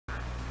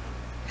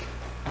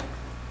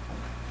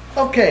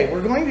Okay,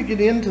 we're going to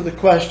get into the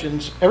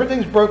questions.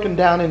 Everything's broken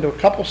down into a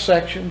couple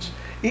sections.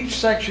 Each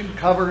section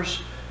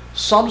covers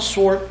some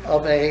sort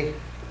of a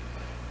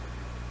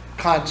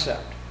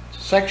concept.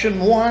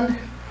 Section 1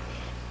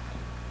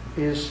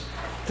 is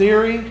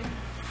theory,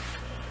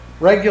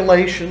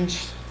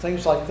 regulations,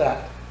 things like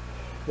that.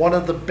 One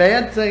of the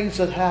bad things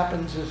that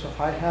happens is if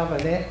I have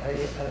an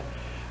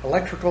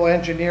electrical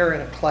engineer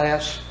in a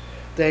class,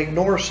 they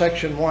ignore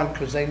Section 1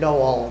 because they know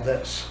all of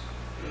this.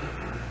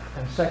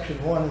 And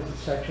Section 1 is a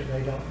section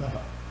they don't know.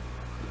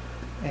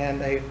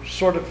 And they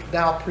sort of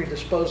now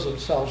predispose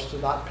themselves to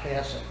not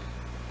passing.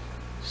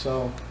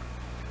 So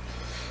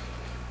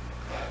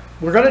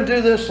we're going to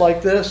do this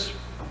like this.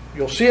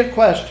 You'll see a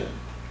question.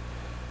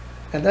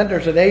 And then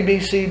there's an A, B,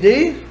 C,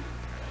 D.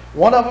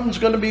 One of them is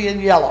going to be in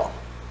yellow.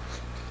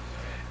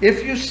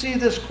 If you see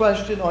this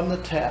question on the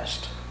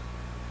test,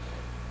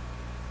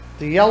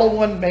 the yellow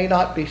one may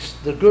not be,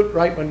 the good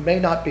right one may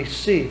not be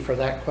C for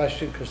that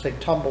question because they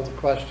tumble the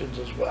questions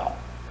as well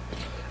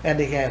and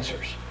the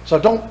answers. So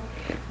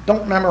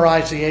don't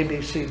memorize the A,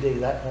 B, C, D.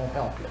 That won't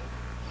help you.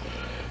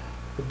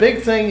 The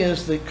big thing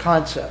is the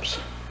concepts.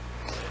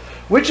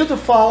 Which of the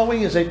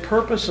following is a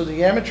purpose of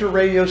the amateur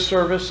radio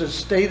service as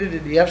stated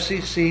in the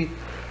FCC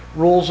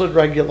rules and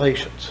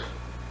regulations?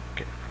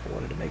 Okay, I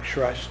wanted to make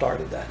sure I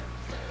started that.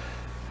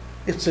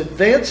 It's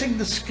advancing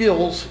the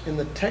skills in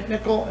the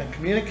technical and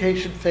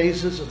communication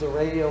phases of the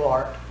radio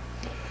art.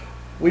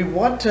 We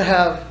want to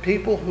have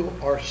people who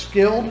are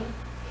skilled.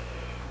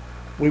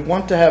 We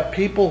want to have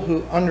people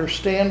who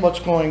understand what's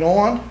going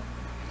on.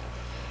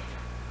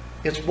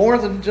 It's more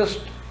than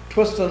just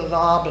twisting a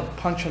knob and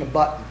punching a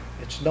button.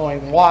 It's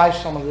knowing why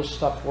some of this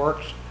stuff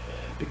works.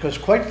 Because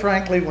quite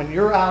frankly, when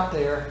you're out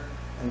there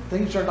and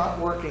things are not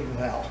working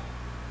well,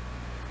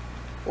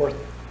 or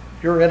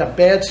you're in a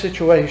bad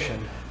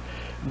situation,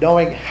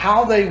 knowing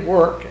how they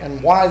work and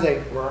why they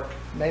work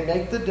may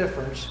make the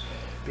difference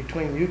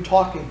between you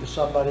talking to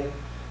somebody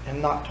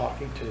and not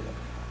talking to them.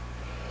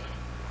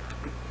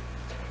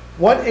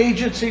 What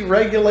agency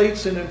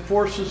regulates and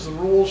enforces the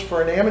rules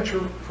for the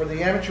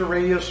amateur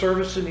radio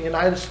service in the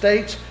United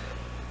States?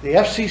 The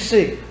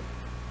FCC.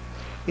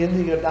 In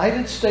the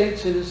United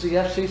States, it is the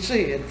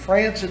FCC. In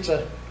France, it's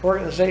an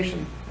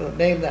organization with a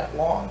name that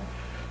long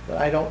that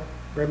I don't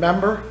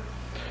remember.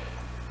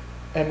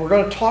 And we're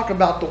going to talk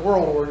about the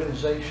World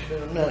Organization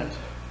in a minute.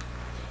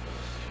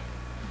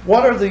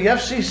 What are the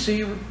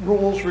FCC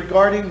rules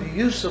regarding the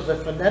use of the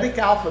phonetic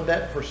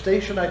alphabet for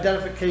station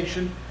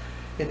identification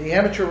in the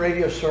amateur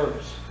radio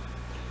service?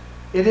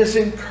 It is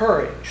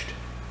encouraged.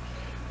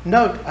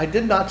 Note, I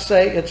did not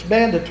say it's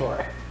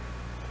mandatory.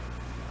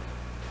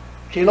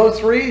 Kilo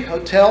 3,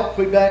 Hotel,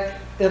 Quebec,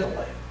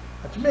 Italy.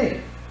 That's me.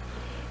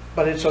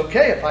 But it's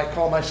okay if I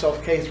call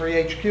myself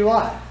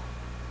K3HQI.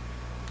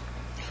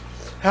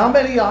 How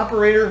many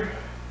operator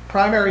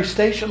primary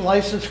station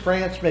license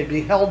grants may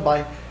be held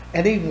by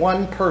any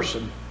one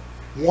person?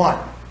 One.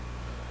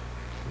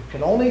 You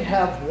can only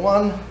have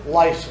one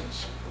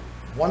license,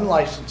 and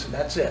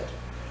that's it.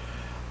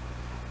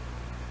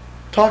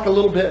 Talk a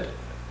little bit.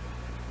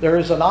 There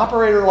is an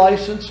operator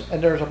license and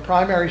there's a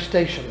primary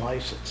station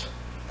license.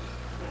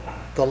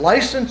 The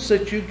license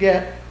that you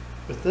get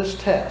with this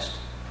test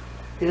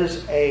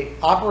is an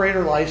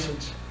operator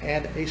license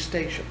and a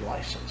station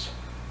license,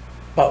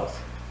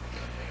 both.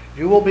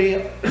 You will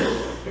be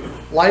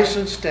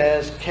licensed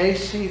as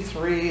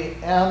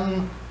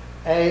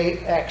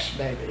KC3MAX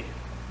maybe,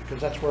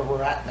 because that's where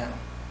we're at now.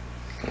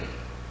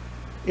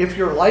 If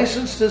you're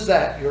licensed as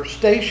that, your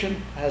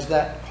station has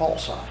that call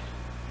sign.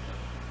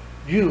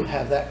 You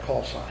have that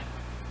call sign.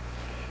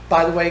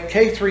 By the way,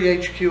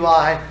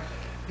 K3HQI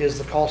is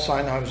the call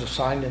sign I was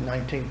assigned in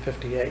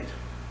 1958.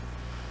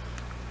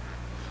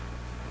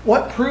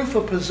 What proof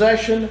of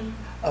possession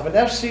of an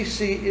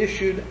FCC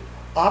issued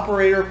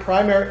operator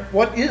primary,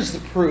 what is the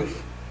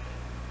proof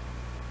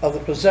of the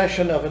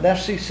possession of an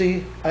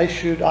FCC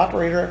issued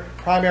operator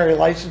primary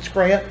license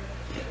grant?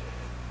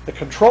 The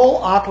control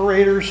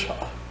operator's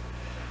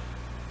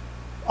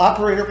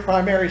operator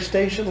primary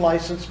station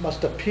license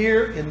must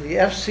appear in the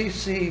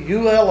FCC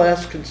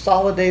ULS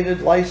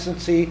Consolidated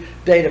Licensee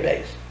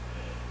Database.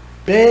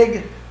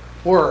 Big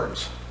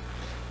words.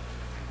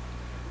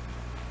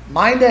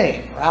 My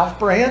name, Ralph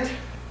Brandt,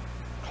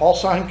 call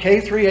sign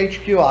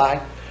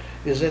K3HQI,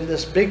 is in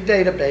this big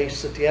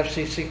database that the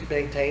FCC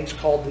maintains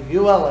called the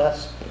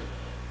ULS,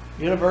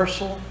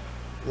 Universal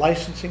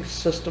Licensing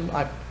System.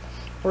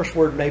 First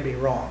word may be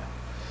wrong.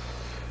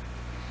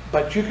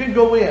 But you can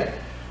go in.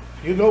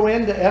 You go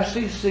into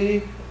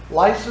FCC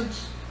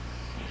license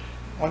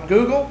on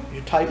Google,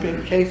 you type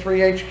in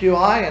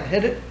K3HQI and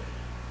hit it,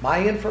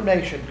 my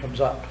information comes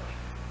up.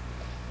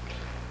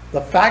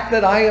 The fact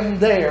that I am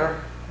there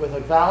with a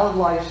valid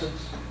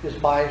license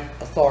is my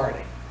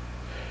authority.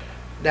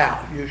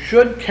 Now, you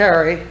should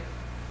carry a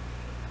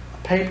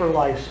paper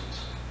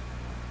license.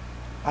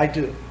 I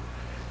do.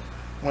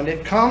 When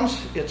it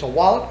comes, it's a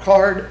wallet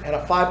card and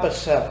a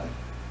 5x7.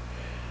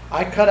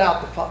 I cut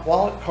out the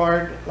wallet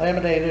card,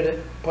 laminated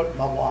it, put it in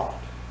my wallet.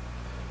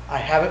 I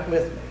have it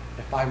with me.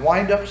 If I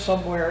wind up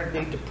somewhere and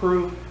need to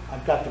prove,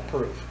 I've got the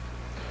proof.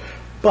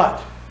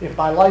 But if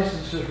my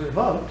license is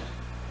revoked,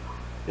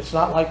 it's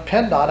not like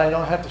PennDOT, I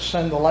don't have to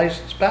send the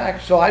license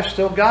back, so I've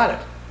still got it.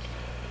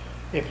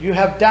 If you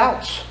have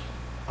doubts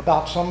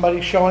about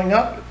somebody showing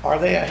up, are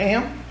they a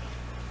ham?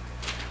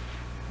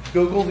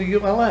 Google the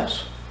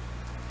ULS.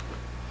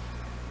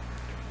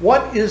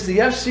 What is the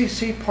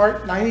FCC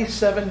Part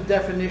 97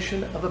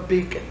 definition of a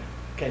beacon?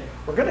 Okay,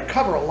 we're going to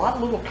cover a lot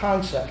of little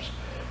concepts,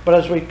 but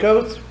as we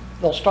go,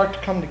 they'll start to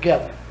come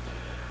together.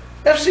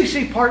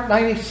 FCC Part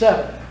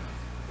 97,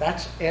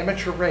 that's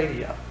amateur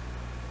radio.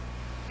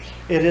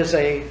 It is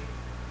a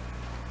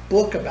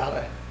book about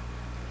a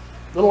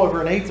little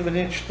over 1/8 of an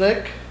inch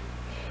thick.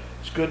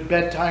 It's good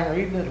bedtime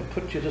reading, it'll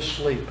put you to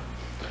sleep.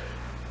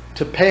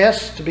 To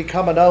pass, to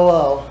become an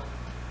OO,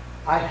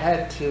 I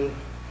had to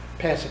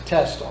pass a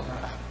test on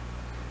that.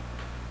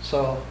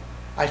 So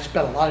I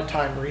spent a lot of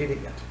time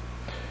reading it.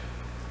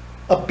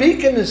 A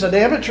beacon is an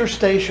amateur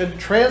station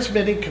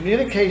transmitting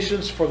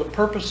communications for the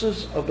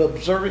purposes of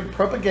observing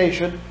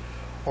propagation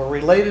or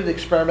related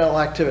experimental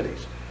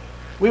activities.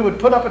 We would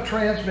put up a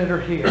transmitter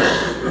here,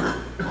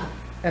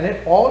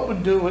 and all it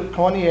would do would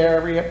go on the air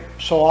every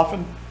so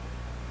often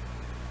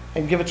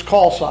and give its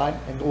call sign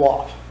and go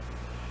off.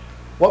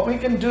 What we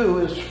can do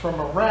is from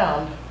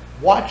around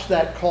watch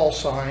that call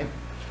sign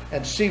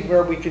and see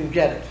where we can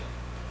get it.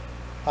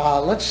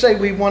 Let's say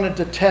we wanted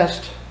to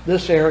test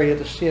this area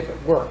to see if it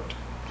worked.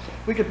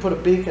 We could put a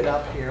beacon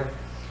up here,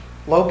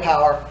 low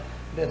power,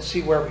 and then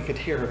see where we could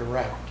hear it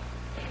around.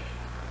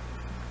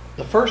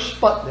 The first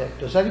Sputnik,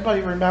 does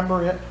anybody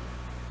remember it?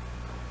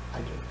 I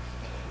do.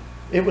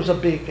 It was a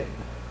beacon.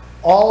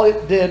 All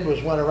it did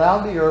was went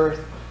around the earth,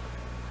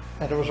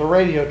 and there was a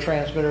radio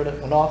transmitter that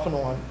went off and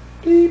on.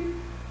 Beep,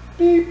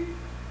 beep,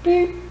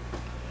 beep.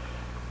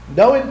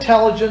 No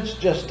intelligence,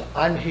 just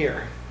I'm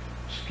here.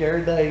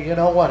 Scared the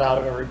you-know-what out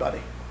of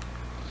everybody.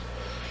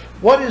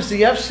 What is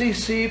the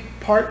FCC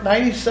Part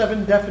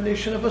 97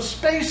 definition of a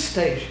space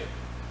station?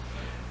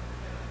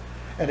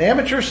 An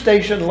amateur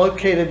station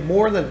located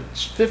more than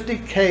 50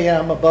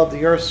 km above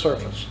the Earth's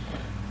surface.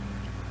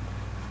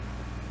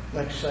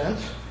 Makes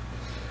sense?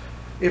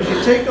 If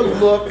you take a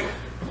look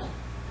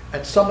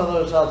at some of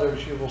those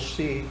others, you will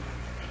see,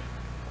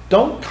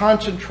 don't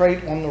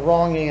concentrate on the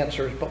wrong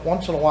answers, but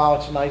once in a while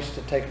it's nice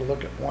to take a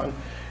look at one,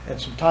 and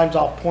sometimes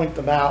I'll point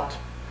them out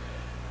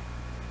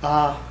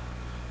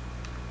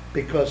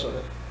because of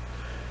it.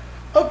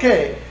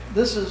 Okay,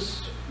 this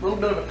is a little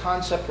bit of a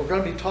concept. We're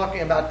going to be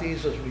talking about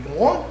these as we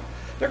go on.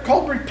 They're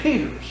called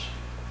repeaters.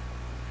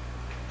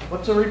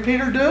 What's a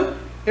repeater do?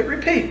 It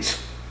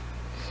repeats.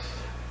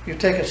 You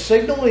take a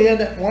signal in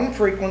at one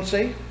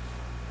frequency,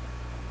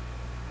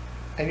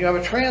 and you have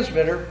a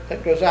transmitter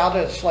that goes out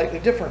at a slightly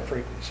different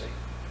frequency.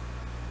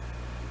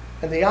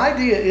 And the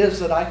idea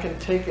is that I can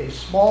take a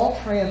small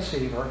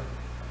transceiver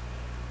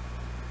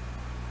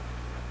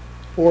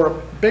or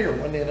a bigger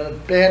one in a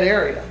bad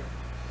area,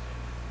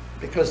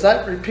 because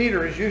that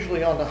repeater is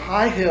usually on the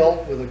high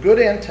hill with a good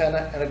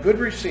antenna and a good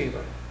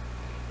receiver.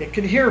 It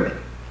can hear me,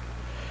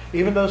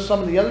 even though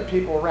some of the other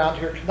people around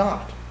here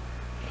cannot.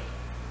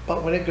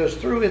 But when it goes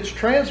through its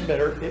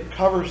transmitter, it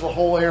covers the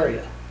whole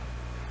area.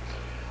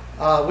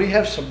 We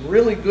have some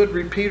really good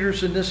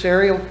repeaters in this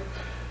area.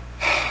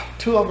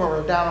 Two of them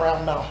are down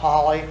around Mount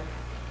Holly.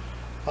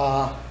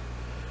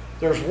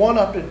 There's one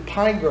up in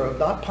Pine Grove,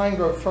 not Pine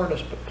Grove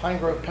Furnace, but Pine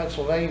Grove,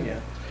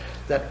 Pennsylvania,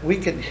 that we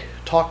can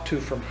talk to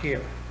from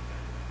here.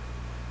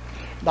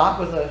 Not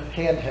with a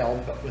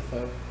handheld, but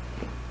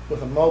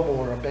with a mobile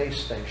or a base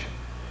station.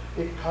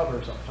 It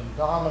covers a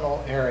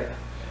phenomenal area.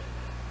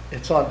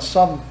 It's on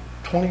some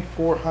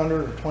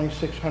 2,400 or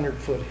 2,600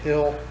 foot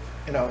hill,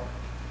 you know.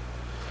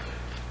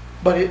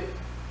 But it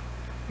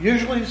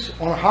usually is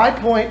on a high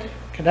point,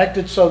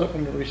 connected so that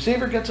when the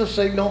receiver gets a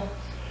signal,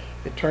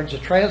 it turns the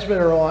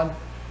transmitter on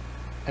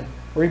and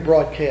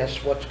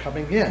rebroadcasts what's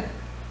coming in.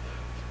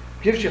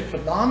 Gives you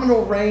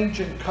phenomenal range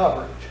and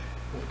coverage.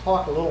 We'll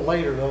talk a little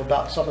later though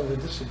about some of the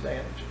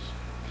disadvantages.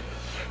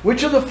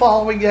 Which of the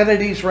following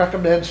entities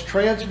recommends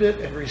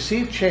transmit and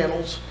receive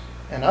channels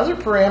and other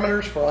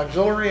parameters for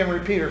auxiliary and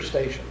repeater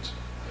stations?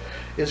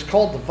 It's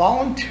called the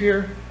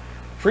Volunteer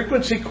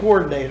Frequency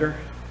Coordinator,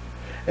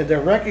 and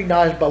they're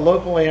recognized by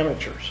local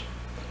amateurs.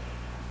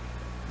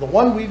 The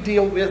one we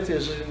deal with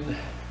is in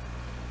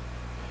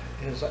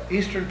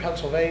eastern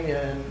Pennsylvania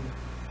and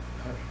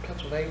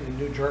Pennsylvania,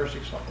 New Jersey,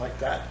 something like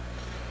that.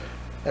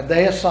 And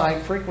they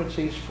assign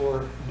frequencies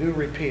for new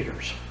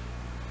repeaters.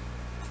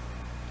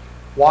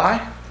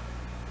 Why?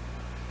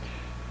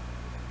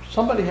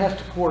 Somebody has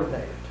to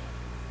coordinate it.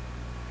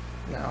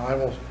 Now, I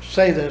will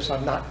say this,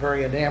 I'm not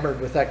very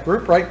enamored with that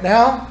group right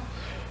now,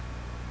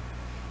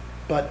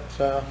 but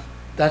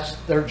that's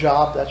their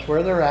job, that's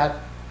where they're at,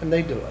 and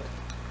they do it.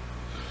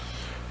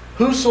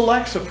 Who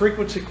selects a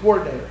frequency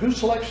coordinator? Who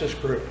selects this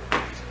group?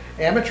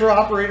 Amateur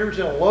operators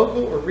in a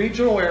local or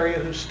regional area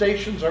whose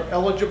stations are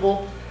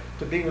eligible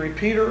to be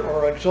repeater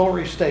or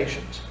auxiliary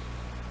stations.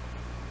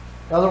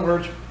 In other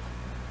words,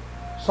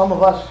 some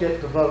of us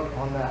get to vote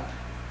on that.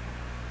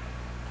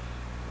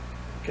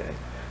 Okay.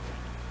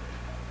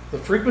 The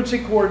frequency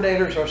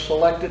coordinators are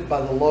selected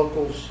by the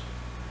locals,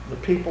 the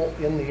people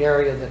in the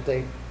area that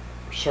they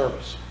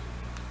service.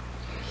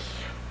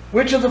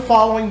 Which of the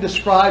following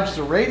describes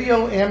the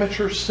Radio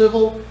Amateur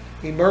Civil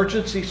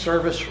Emergency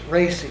Service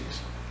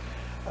RACES?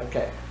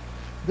 Okay,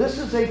 this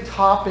is a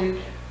topic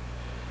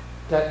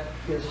that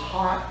is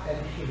hot and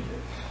heated.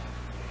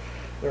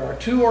 There are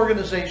two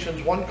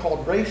organizations, one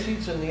called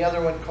RACES and the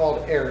other one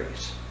called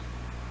ARES.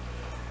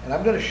 And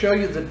I'm going to show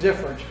you the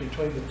difference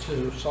between the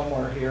two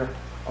somewhere here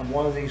on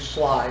one of these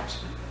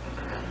slides.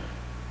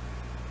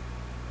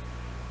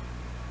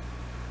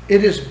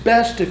 It is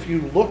best if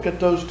you look at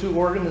those two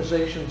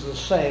organizations the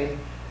same,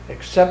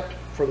 except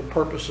for the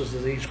purposes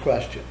of these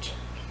questions,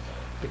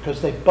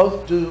 because they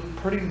both do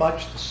pretty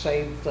much the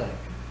same thing.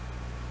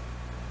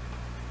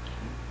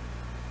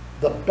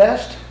 The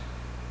best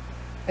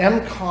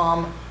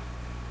MCOM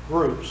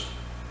groups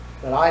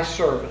that I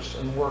service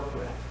and work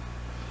with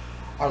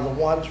are the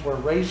ones where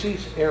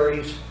RACES,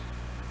 ARES,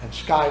 and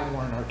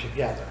Skywarn are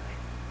together.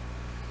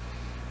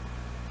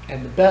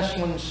 And the best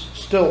ones,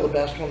 still the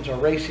best ones, are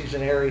RACES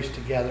and ARES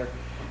together,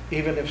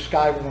 even if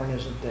Skywarn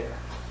isn't there.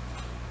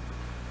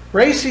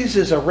 RACES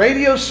is a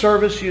radio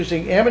service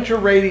using amateur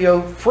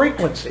radio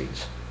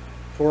frequencies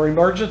for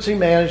emergency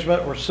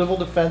management or civil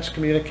defense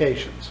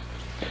communications.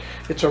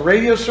 It's a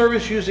radio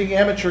service using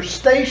amateur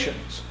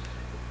stations,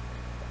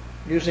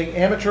 using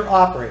amateur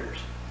operators.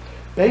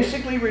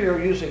 Basically, we are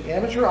using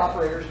amateur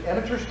operators,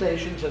 amateur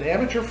stations, and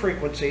amateur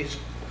frequencies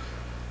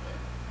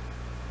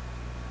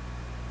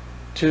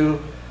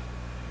to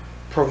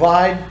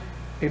provide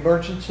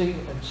emergency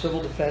and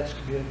civil defense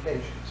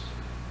communications.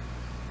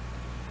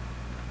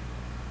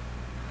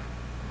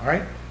 All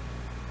right?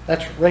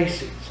 That's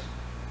RACES.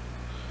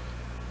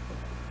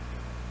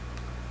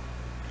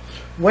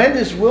 When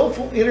is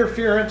willful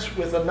interference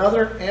with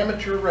another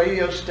amateur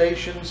radio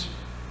stations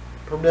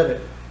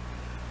permitted?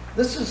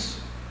 This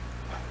is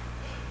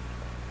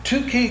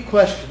two key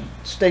question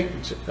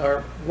statements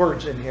or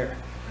words in here.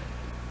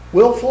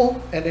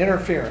 Willful and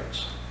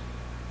interference.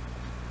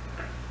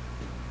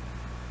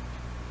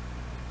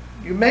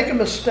 You make a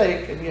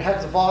mistake and you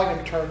have the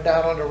volume turned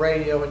down on the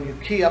radio and you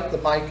key up the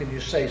mic and you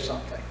say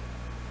something.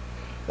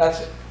 That's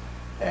it.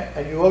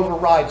 And you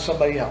override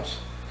somebody else.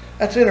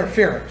 That's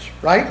interference,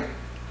 right?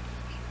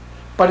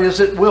 But is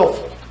it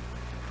willful?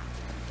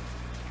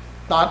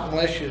 Not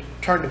unless you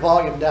turn the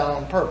volume down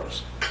on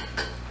purpose.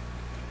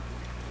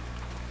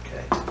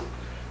 Okay.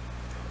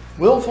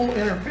 Willful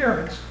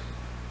interference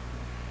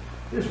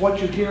is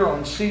what you hear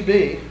on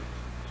CB,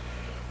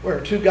 where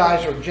two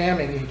guys are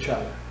jamming each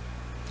other.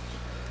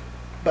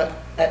 But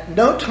at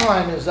no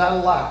time is that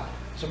allowed.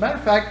 As a matter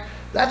of fact,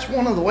 that's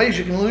one of the ways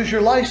you can lose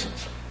your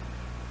license.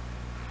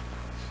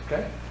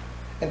 Okay?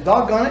 And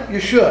doggone it, you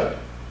should.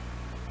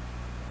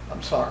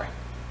 I'm sorry.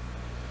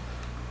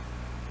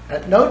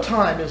 At no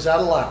time is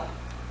that allowed.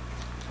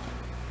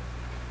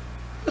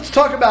 Let's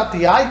talk about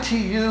the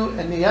ITU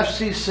and the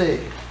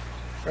FCC.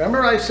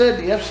 Remember I said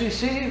the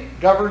FCC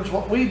governs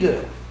what we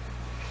do.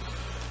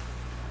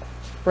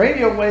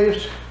 Radio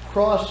waves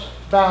cross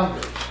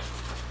boundaries.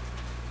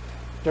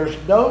 There's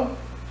no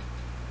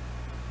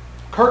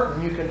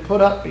curtain you can put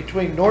up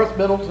between North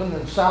Middleton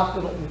and South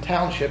Middleton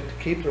Township to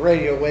keep the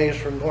radio waves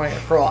from going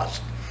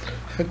across.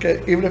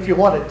 Okay, even if you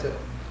wanted to.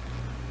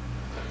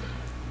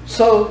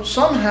 So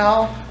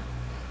somehow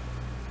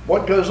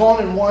what goes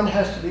on in one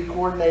has to be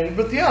coordinated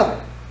with the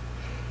other.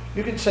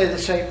 You can say the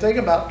same thing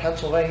about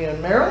Pennsylvania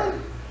and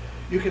Maryland.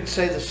 You can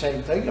say the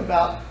same thing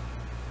about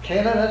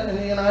Canada and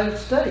the United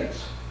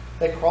States.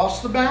 They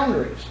cross the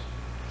boundaries.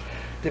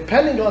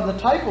 Depending on the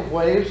type of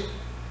waves,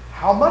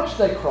 how much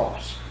they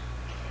cross.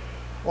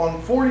 On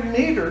 40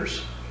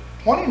 meters,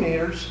 20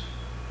 meters,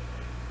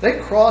 they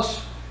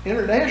cross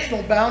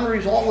international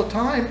boundaries all the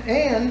time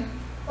and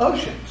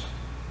oceans.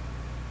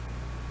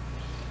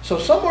 So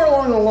somewhere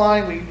along the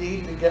line we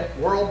need to get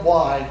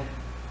worldwide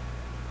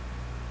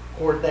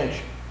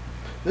coordination.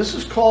 This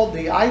is called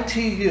the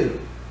ITU,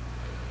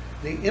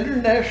 the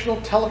International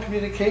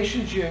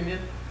Telecommunications Union.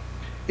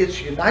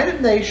 It's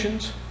United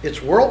Nations,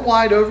 it's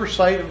worldwide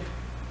oversight of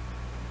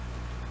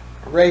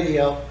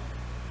radio.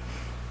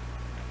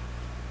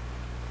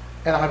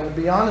 And I will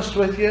be honest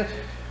with you,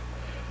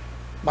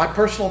 my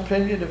personal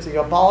opinion, if they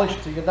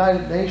abolished the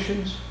United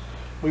Nations,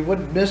 we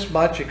wouldn't miss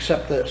much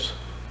except this.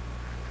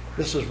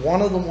 This is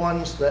one of the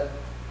ones that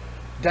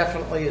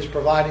definitely is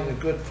providing a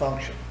good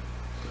function.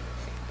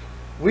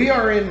 We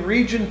are in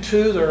Region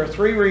 2. There are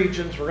 3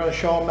 regions. We're going to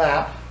show a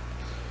map.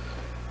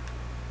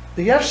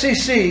 The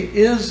FCC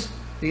is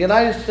the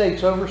United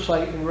States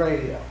oversight in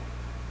radio,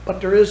 but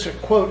there is a,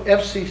 quote,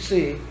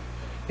 FCC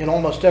in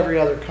almost every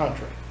other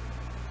country.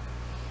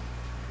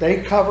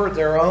 They cover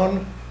their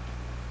own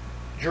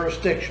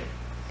jurisdiction.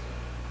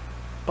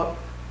 But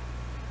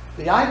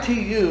the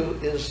ITU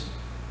is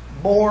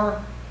more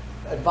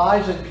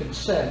advise and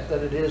consent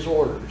than it is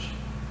orders.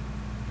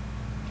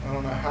 I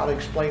don't know how to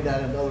explain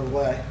that another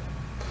way.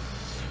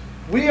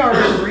 We are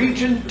in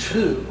Region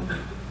 2.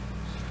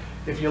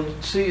 If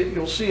you'll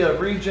see a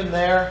region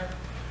there.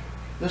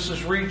 This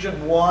is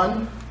region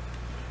 1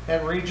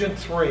 and region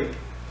 3.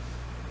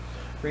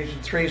 Region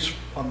 3 is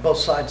on both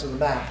sides of the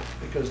map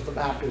because the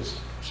map is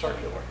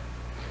circular.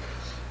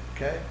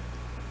 Okay?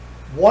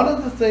 One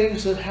of the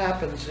things that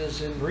happens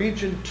is in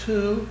region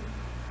 2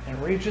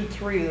 and region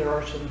 3 there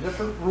are some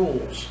different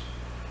rules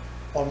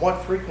on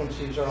what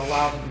frequencies are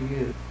allowed to be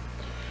used.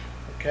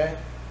 Okay?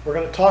 We're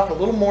going to talk a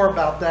little more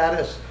about that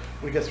as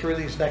we get through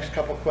these next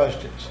couple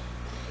questions.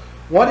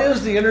 What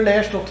is the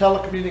International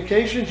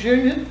Telecommunications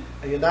Union?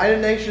 A United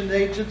Nations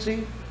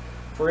agency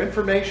for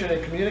information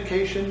and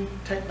communication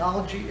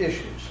technology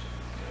issues.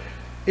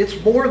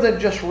 It's more than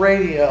just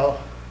radio.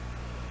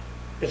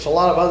 It's a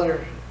lot of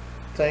other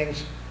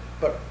things,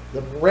 but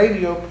the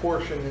radio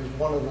portion is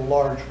one of the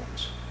large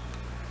ones.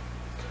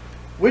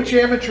 Which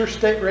amateur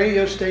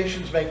radio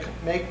stations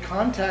make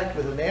contact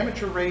with an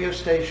amateur radio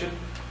station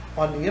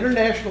on the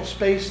International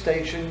Space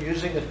Station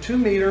using a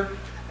 2-meter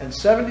and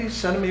 70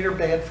 centimeter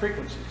band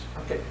frequencies?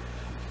 Okay.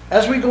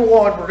 As we go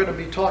on, we're going to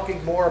be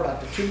talking more about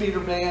the 2-meter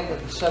band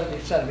and the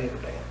 70 centimeter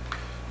band.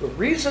 The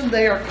reason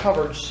they are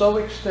covered so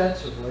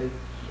extensively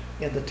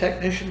in the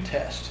technician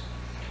test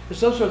is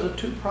those are the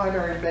 2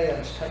 primary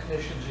bands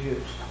technicians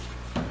use.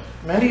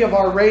 Many of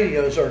our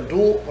radios are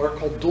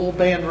called dual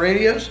band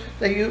radios.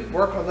 They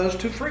work on those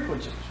 2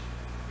 frequencies.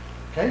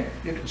 Okay?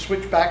 You can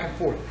switch back and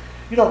forth.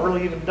 You don't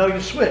really even know you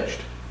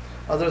switched,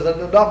 other than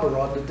the number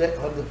on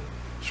the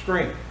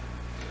screen.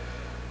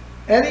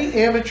 Any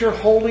amateur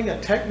holding a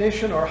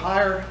technician or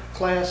higher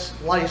class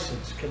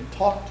license can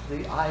talk to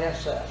the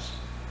ISS.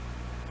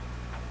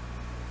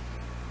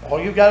 All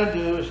you got to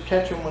do is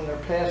catch them when they're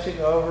passing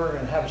over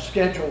and have a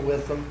schedule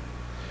with them.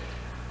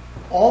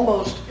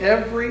 Almost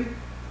every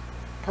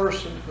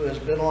person who has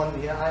been on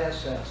the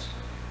ISS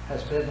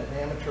has been an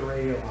amateur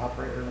radio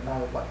operator, no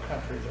matter what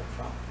country they're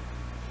from.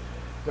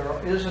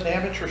 There is an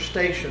amateur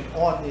station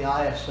on the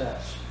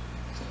ISS.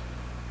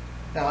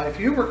 Now, if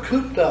you were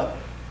cooped up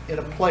in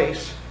a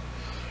place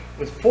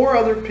with 4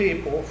 other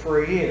people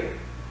for a year,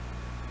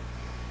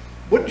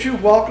 wouldn't you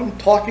welcome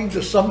talking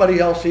to somebody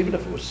else, even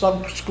if it was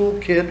some school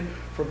kid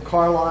from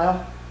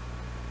Carlisle?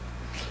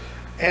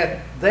 And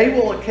they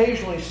will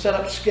occasionally set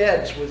up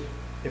skeds with,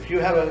 if you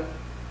have a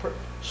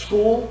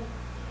school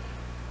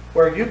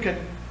where you can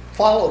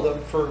follow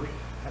them for,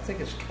 I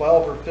think it's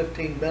 12 or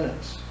 15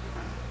 minutes.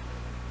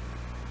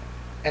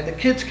 And the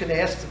kids can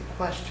ask them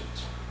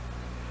questions.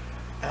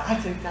 And I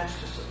think that's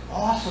just an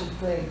awesome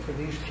thing for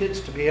these kids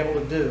to be able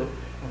to do.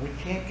 And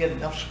we can't get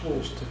enough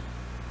schools to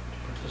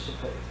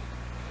participate.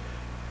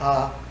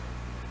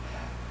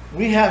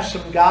 We have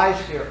some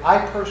guys here. I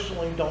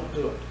personally don't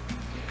do it.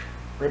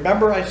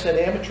 Remember I said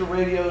amateur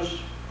radio's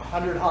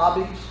 100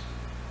 hobbies?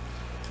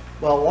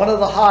 Well, one of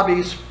the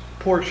hobbies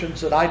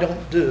portions that I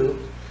don't do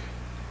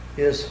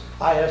is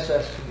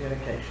ISS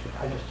communication.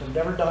 I just have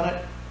never done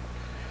it.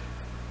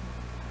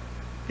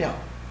 Yeah.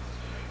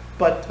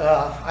 But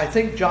I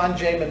think John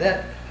J.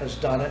 Manette has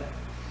done it.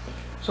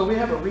 So we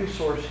have a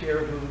resource here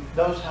who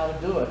knows how to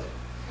do it.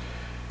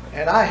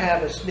 And I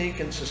have a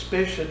sneaking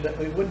suspicion that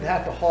we wouldn't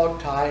have to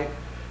hog tie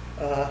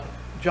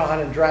John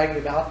and drag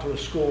him out to a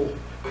school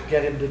to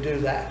get him to do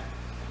that.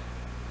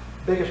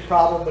 Biggest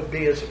problem would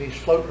be is if he's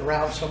floating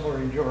around somewhere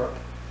in Europe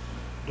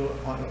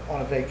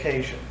on a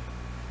vacation.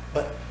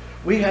 But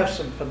we have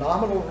some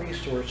phenomenal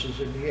resources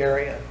in the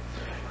area.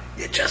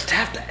 You just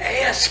have to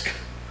ask.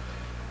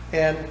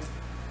 And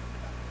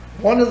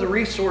one of the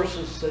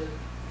resources that,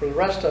 for the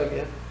rest of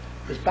you,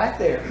 is back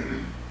there.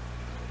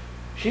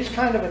 She's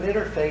kind of an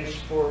interface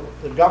for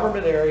the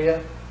government area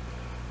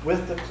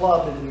with the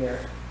club in the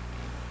area.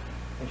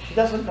 And she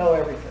doesn't know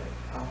everything.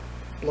 I'll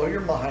blow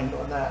your mind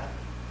on that.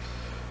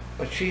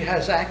 But she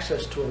has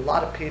access to a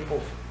lot of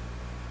people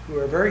who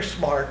are very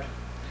smart,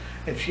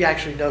 and she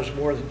actually knows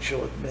more than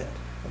she'll admit.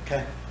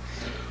 Okay?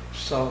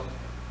 So,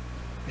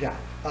 yeah.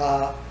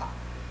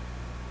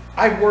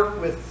 I work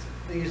with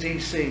these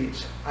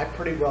ECs. I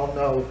pretty well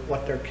know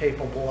what they're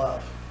capable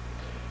of.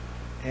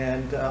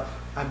 And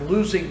I'm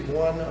losing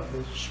one of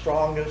the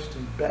strongest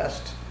and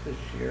best this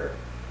year.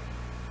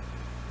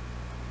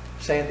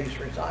 Sandy's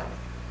resigning.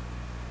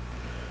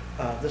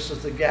 This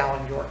is the gal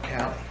in York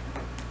County.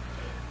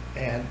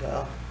 And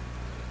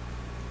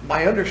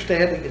my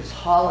understanding is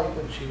Holly,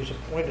 when she was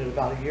appointed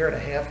about a year and a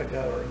half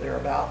ago or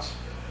thereabouts,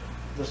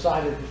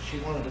 decided that she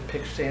wanted to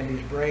pick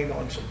Sandy's brain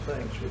on some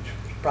things, which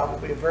was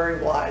probably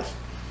very wise.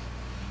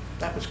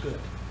 That was good.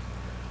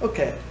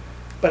 Okay,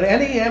 but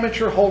any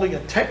amateur holding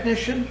a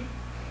technician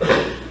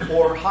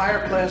or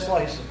higher class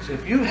license,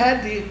 if you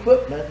had the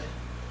equipment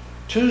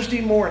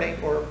Tuesday morning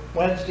or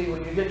Wednesday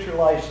when you get your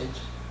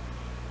license,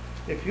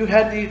 if you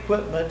had the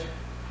equipment,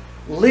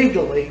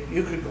 legally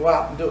you could go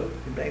out and do it.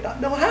 You may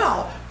not know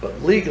how,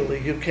 but legally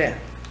you can.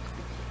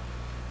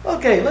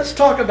 Okay, let's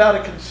talk about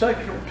a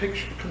conceptual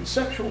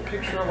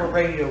picture of a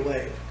radio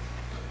wave.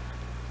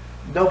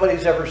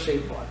 Nobody's ever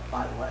seen one,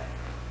 by the way.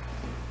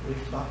 At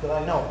least not that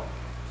I know of.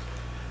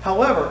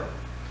 However,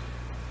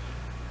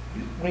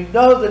 we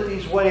know that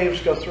these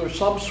waves go through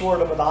some sort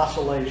of an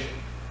oscillation.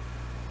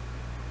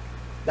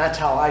 That's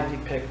how I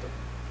depict them.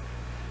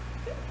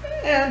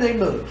 and they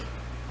move.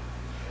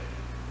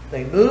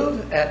 They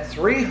move at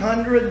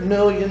 300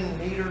 million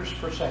meters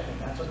per second.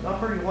 That's a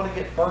number you want to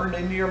get burned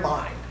into your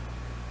mind.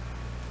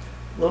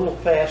 A little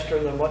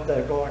faster than what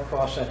they're going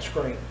across that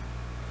screen.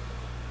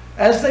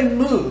 As they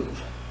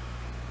move,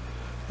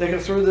 they go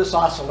through this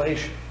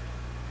oscillation.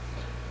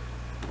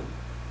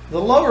 The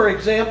lower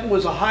example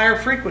is a higher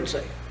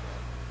frequency.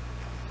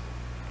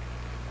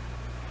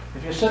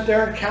 If you sit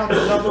there and count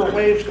the number of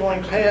waves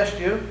going past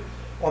you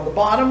on the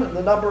bottom and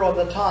the number on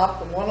the top,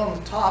 the one on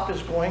the top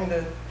is going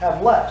to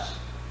have less.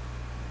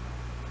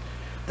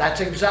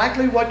 That's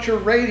exactly what your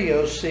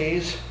radio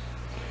sees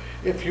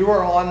if you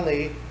are on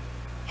the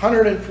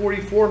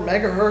 144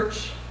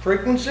 megahertz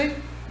frequency.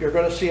 You're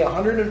going to see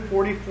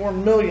 144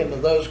 million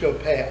of those go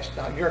past.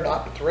 Now, you're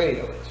not, but the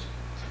radio is.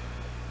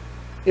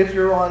 If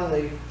you're on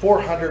the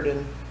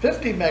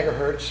 450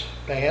 megahertz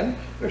band,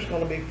 there's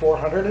going to be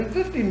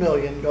 450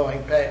 million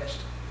going past.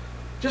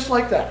 Just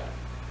like that.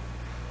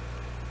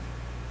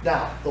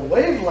 Now, the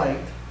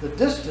wavelength, the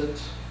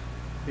distance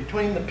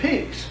between the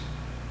peaks,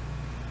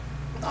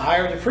 the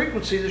higher the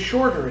frequency, the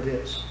shorter it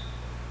is.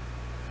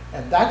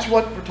 And that's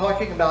what we're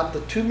talking about,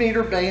 the 2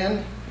 meter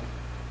band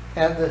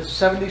and the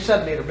 70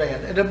 centimeter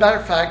band. And as a matter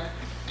of fact,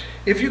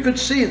 if you could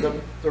see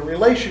them, the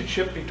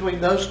relationship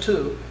between those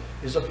two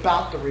is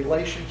about the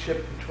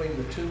relationship between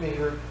the 2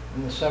 meter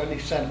and the 70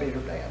 centimeter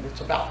band.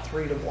 It's about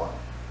 3 to 1.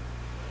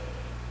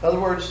 In other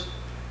words,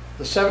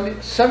 the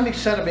 70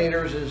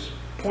 centimeters is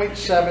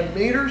 0.7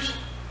 meters,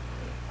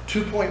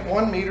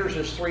 2.1 meters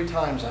is 3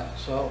 times that.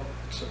 So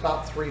it's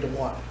about 3 to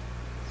 1.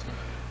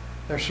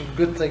 There's some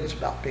good things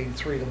about being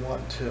 3 to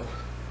 1 too.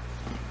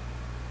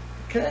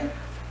 Okay?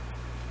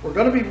 We're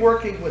going to be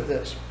working with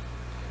this.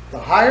 The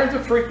higher the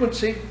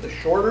frequency, the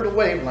shorter the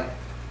wavelength.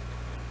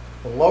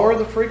 The lower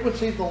the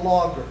frequency, the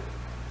longer.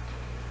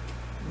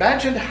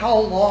 Imagine how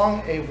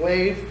long a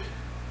wave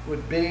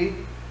would be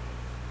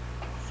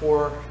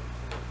for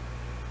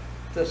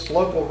this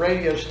local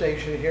radio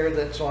station here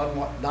that's on,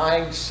 what,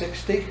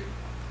 960?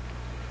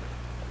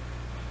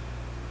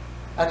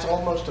 That's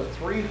almost a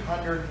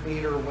 300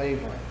 meter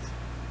wavelength.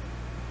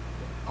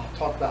 I'll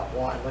talk about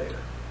why later.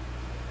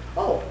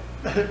 Oh,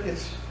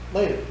 it's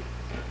later.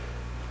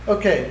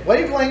 Okay,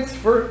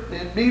 wavelength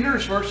in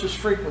meters versus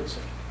frequency.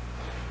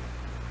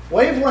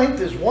 Wavelength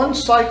is one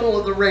cycle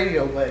of the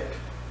radio wave.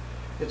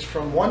 It's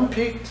from one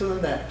peak to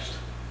the next.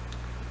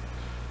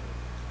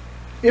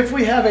 If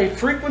we have a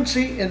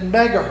frequency in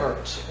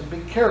megahertz, and be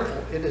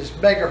careful, it is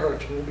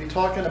megahertz. We'll be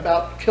talking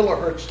about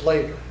kilohertz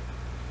later.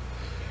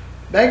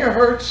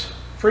 Megahertz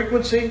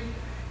frequency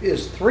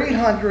is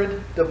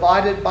 300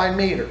 divided by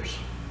meters.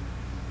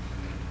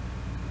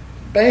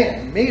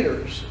 Band,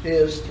 meters,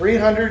 is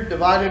 300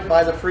 divided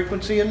by the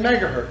frequency in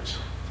megahertz.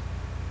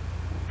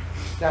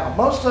 Now,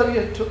 most of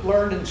you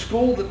learned in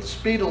school that the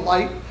speed of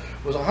light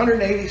was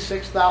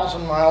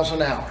 186,000 miles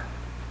an hour.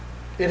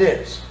 It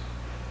is.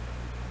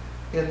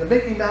 In the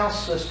Mickey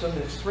Mouse system,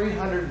 it's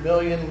 300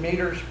 million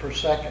meters per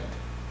second.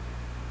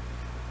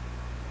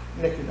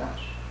 Mickey Mouse,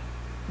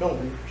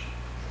 millimeters.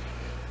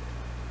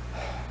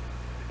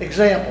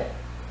 Example,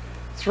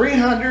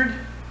 300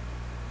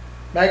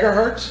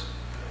 megahertz,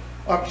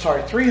 I'm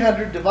sorry,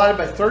 300 divided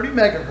by 30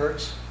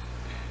 megahertz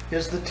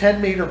is the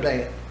 10 meter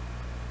band.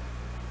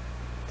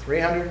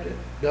 300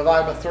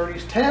 divided by 30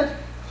 is 10.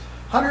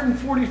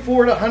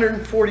 144 to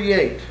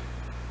 148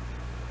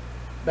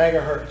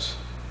 megahertz.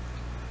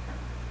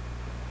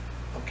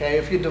 Okay,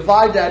 if you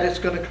divide that, it's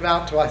going to come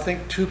out to, I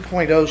think,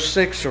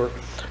 2.06 or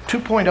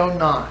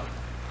 2.09.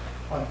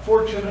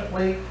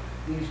 Unfortunately,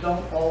 these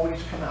don't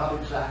always come out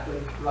exactly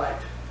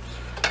right.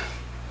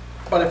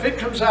 But if it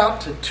comes out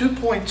to 2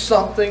 point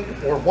something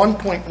or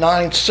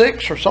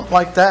 1.96 or something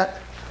like that,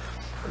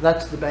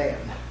 that's the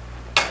band.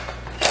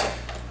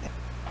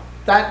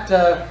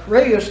 That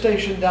radio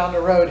station down the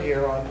road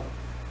here on,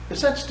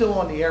 is that still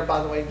on the air,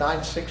 by the way,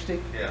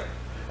 960? Yeah.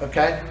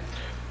 Okay.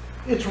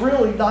 It's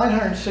really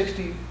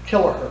 960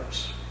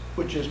 kilohertz,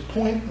 which is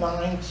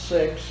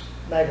 0.96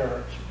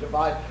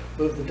 megahertz.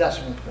 Move the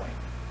decimal point.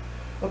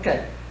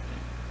 Okay.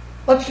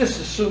 Let's just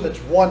assume it's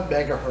 1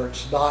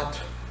 megahertz,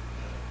 not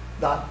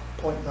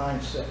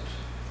 0.96.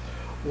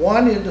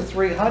 1 into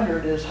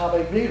 300 is how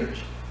many meters?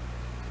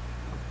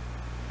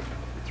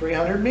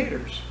 300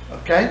 meters,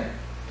 okay?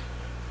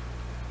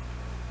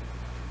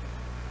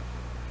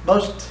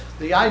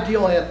 The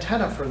ideal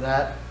antenna for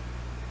that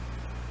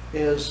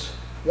is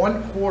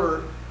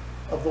 1/4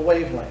 of the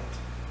wavelength.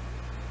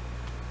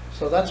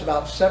 So that's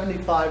about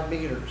 75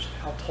 meters.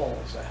 How tall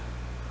is that?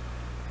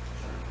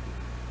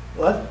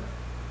 What?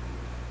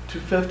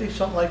 250,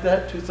 something like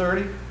that?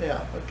 230?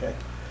 Yeah, okay.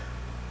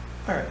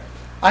 All right.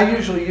 I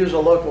usually use a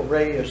local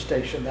radio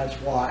station, that's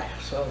why.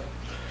 So,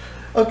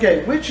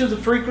 okay, which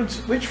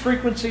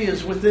frequency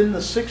is within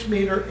the 6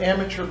 meter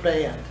amateur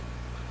band?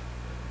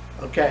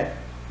 Okay.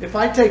 If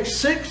I take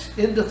 6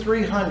 into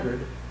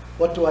 300,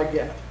 what do I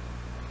get?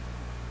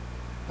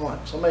 Hold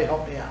on, somebody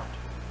help me out.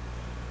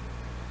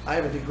 I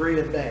have a degree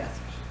in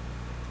math.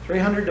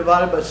 300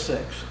 divided by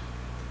 6.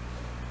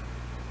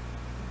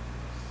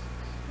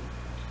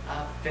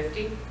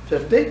 50.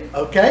 50,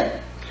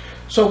 okay.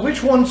 So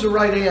which one's the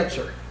right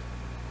answer?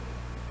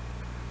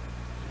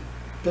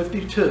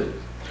 52.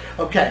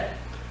 Okay,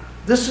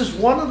 this is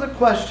one of the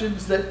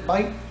questions that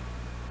might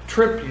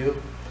trip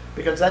you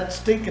because that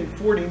stinking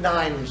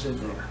 49 is in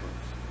there.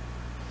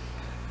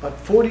 But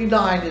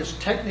 49 is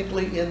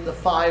technically in the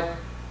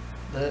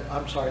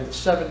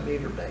 7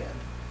 meter band.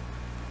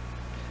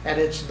 And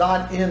it's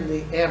not in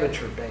the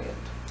amateur band.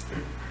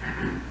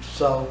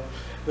 So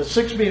the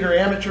 6 meter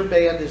amateur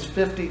band is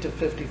 50 to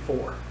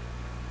 54.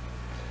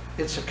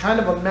 It's a kind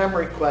of a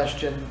memory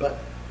question, but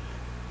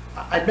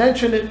I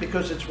mention it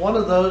because it's one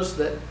of those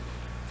that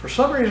for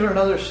some reason or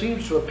another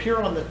seems to appear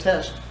on the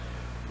test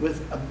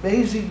with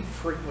amazing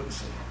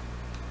frequency.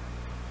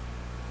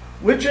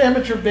 Which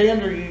amateur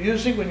band are you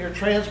using when your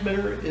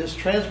transmitter is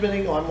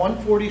transmitting on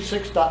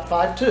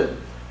 146.52?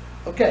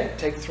 Okay,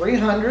 take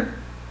 300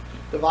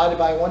 divided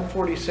by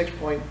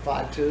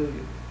 146.52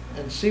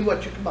 and see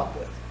what you come up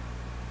with.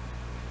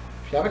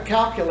 If you have a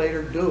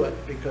calculator, do it,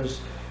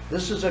 because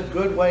this is a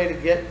good way to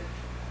get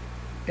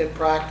in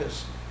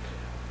practice.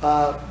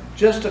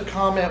 Just a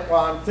comment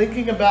while I'm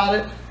thinking about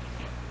it,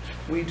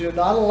 we do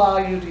not allow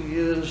you to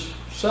use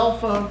cell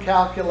phone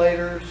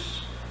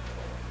calculators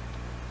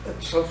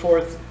and so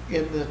forth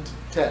in the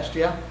test,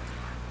 yeah?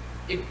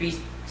 It'd be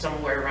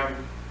somewhere around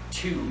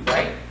 2,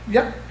 right?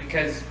 Yep.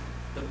 Because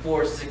the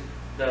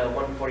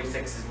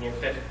 146 is near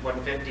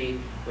 150,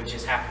 which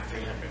is half of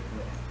 300.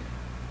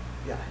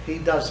 Yeah, he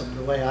does them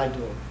the way I do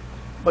them.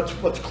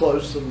 What's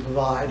close to the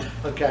divide,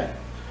 okay.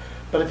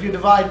 But if you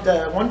divide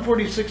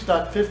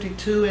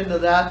 146.52 into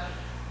that,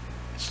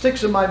 it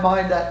sticks in my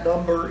mind that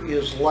number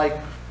is like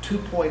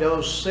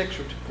 2.06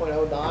 or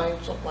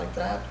 2.09, something like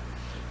that,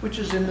 which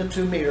is in the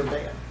 2 meter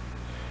band.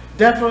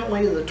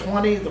 Definitely the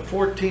 20, the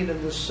 14,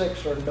 and the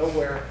 6 are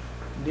nowhere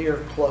near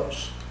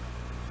close.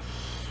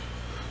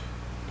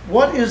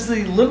 What is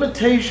the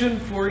limitation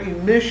for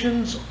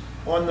emissions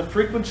on the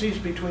frequencies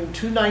between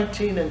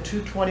 219 and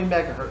 220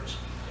 megahertz?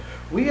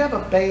 We have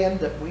a band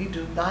that we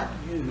do not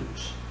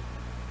use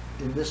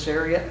in this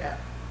area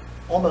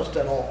almost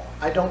at all.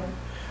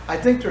 I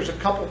think there's a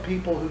couple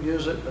people who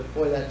use it, but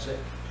boy, that's it.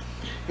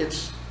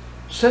 It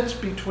sits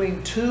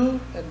between 2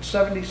 and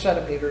 70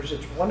 centimeters.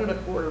 It's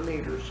 1.25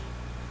 meters.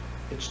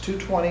 It's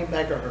 220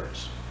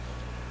 megahertz.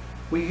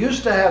 We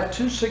used to have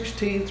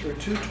 216 through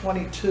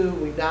 222.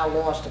 We now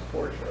lost a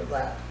portion of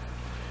that.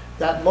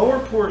 That lower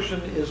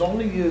portion is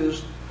only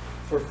used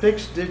for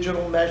fixed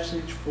digital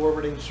message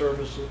forwarding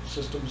services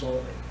systems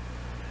only.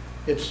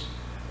 It's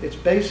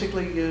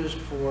basically used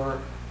for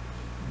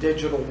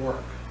digital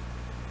work.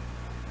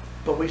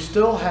 But we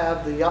still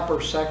have the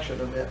upper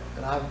section of it,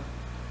 and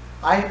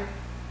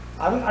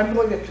I'm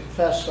going to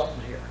confess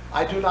something here.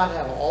 I do not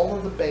have all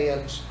of the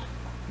bands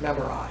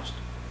memorized.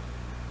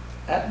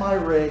 At my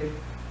rig,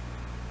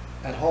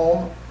 at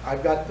home,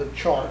 I've got the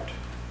chart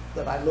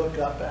that I look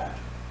up at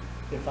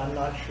if I'm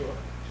not sure.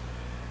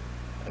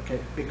 Okay,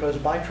 because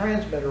my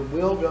transmitter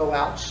will go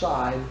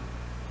outside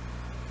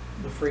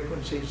the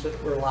frequencies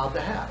that we're allowed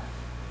to have.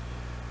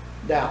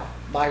 Now,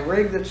 my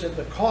rig that's in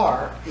the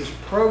car is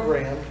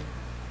programmed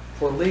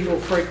for legal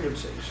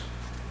frequencies.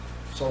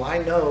 So I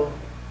know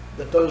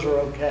that those are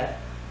okay.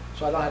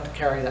 So I don't have to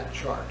carry that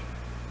chart.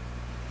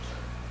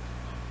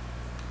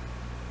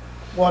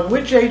 On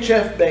which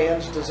HF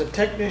bands does a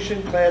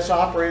technician class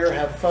operator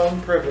have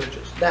phone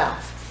privileges? Now,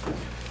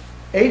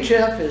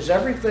 HF is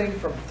everything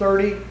from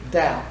 30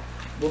 down.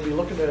 We'll be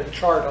looking at a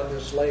chart on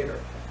this later.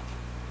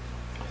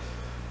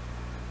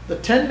 The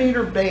 10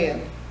 meter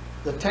band,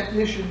 the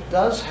technician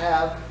does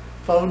have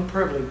phone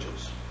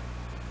privileges.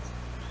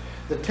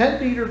 The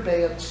 10 meter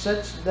band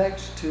sits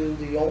next to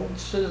the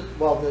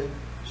the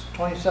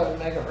 27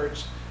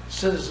 megahertz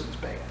Citizens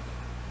band.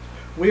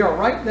 We are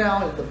right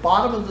now at the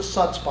bottom of the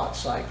sunspot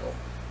cycle.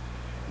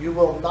 You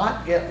will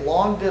not get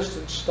long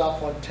distance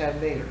stuff on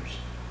 10 meters.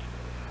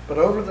 But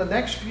over the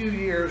next few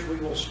years, we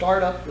will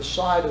start up the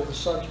side of the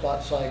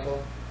sunspot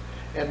cycle.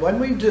 And when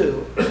we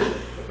do,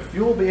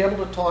 you will be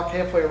able to talk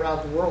halfway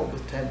around the world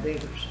with 10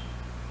 meters.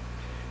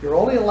 You're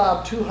only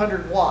allowed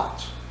 200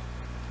 watts,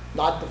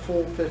 not the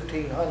full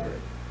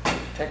 1500.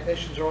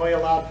 Technicians are only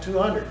allowed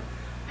 200.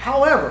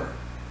 However,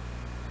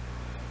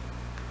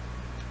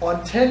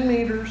 on 10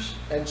 meters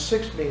and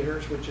 6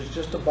 meters, which is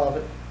just above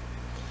it,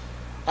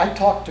 I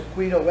talked to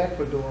Quito,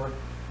 Ecuador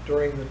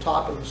during the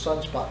top of the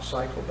sunspot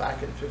cycle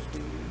back in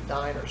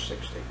 59 or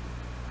 60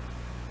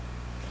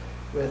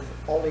 with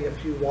only a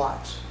few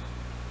watts.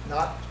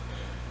 I'm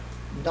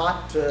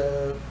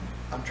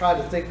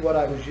trying to think what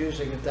I was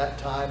using at that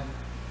time.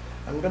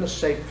 I'm going to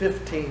say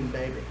 15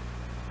 maybe.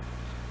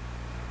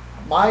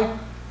 My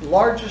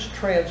largest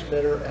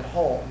transmitter at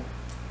home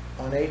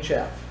on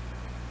HF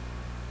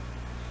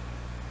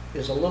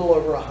is a little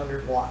over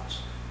 100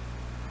 watts,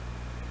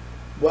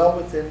 well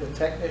within the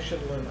technician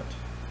limit.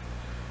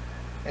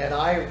 And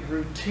I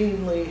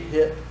routinely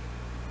hit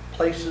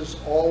places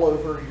all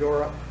over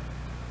Europe,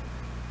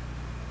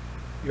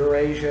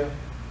 Eurasia,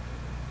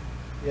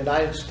 the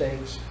United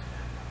States.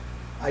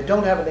 I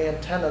don't have an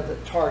antenna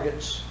that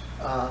targets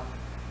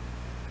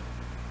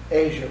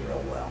Asia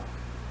real well,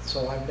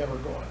 so I've never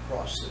gone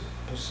across the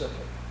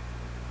Pacific.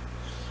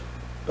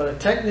 But a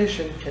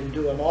technician can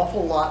do an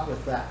awful lot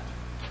with that.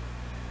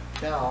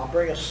 Now, I'll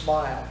bring a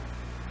smile.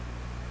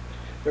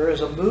 There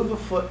is a move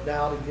afoot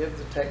now to give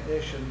the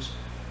technicians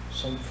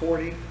some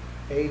 40,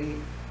 80,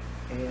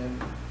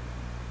 and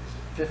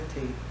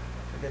 50,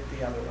 I forget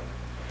the other one,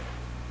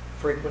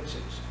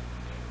 frequencies,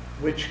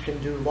 which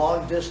can do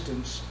long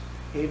distance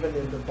even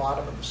in the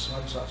bottom of the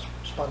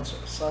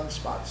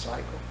sunspot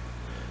cycle.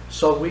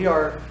 So we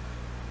are,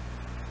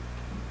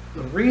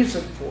 the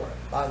reason for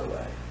it, by the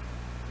way,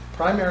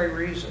 primary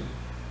reason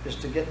is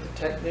to get the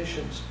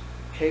technicians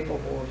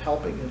capable of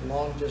helping in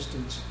long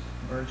distance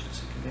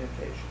emergency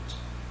communications.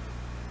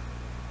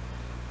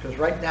 Because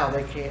right now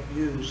they can't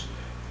use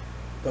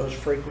those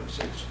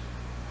frequencies.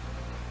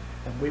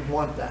 And we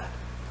want that.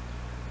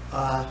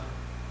 Well,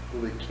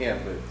 they can,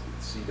 but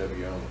it's CW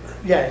only,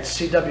 right? Yeah, it's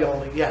CW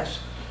only, yes.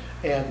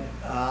 And,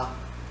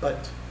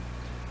 but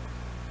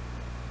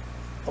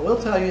I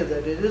will tell you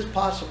that it is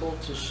possible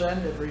to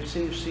send and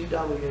receive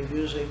CW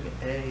using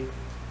a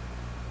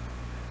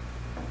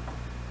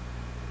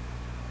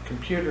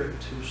computer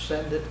to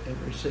send it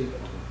and receive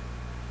it.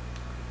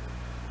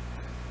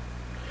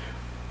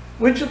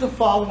 Which of the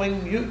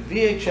following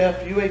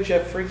VHF,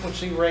 UHF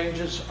frequency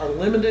ranges are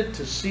limited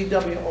to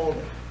CW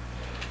only?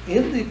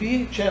 In the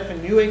VHF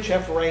and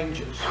UHF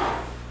ranges,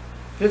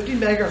 50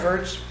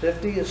 megahertz,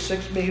 50 is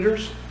 6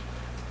 meters.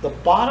 The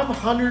bottom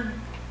 100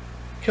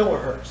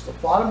 kilohertz, the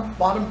bottom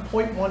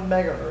 0.1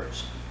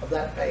 megahertz of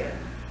that band,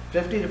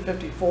 50 to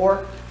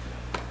 54,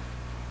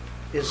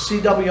 is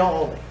CW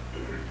only.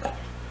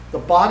 The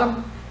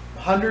bottom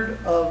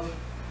 100 of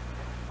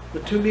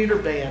the 2 meter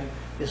band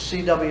is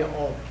CW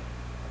only.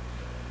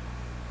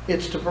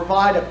 It's to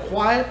provide a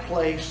quiet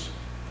place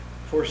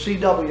for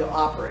CW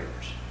operators.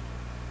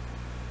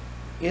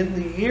 In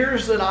the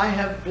years that I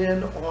have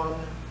been on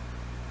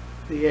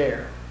the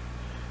air,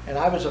 and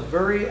I was a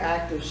very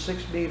active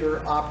 6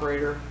 meter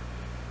operator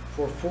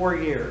for 4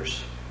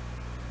 years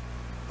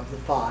of the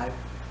 5,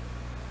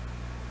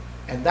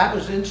 and that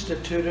was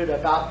instituted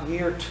about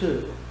year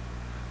 2.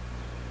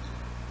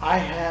 I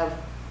have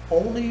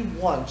only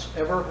once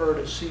ever heard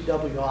a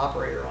CW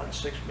operator on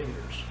 6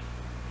 meters.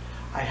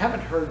 I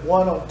haven't heard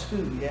one on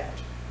 2 yet.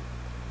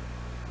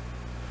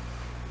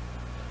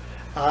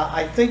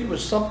 I think it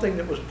was something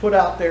that was put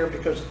out there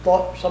because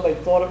somebody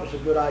thought it was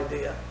a good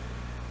idea,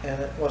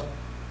 and it wasn't.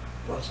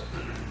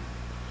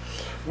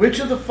 Which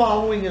of the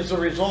following is the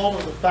result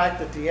of the fact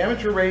that the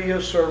amateur radio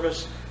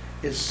service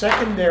is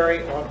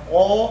secondary on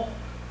all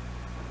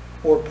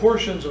or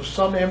portions of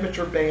some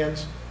amateur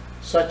bands,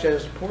 such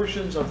as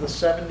portions of the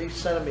 70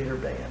 centimeter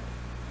band?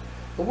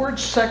 The word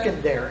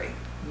secondary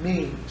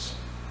means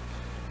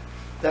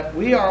that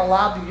we are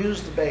allowed to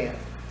use the band.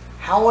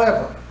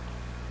 However,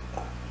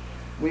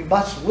 we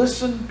must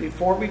listen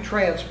before we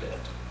transmit.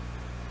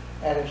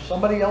 And if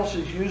somebody else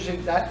is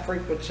using that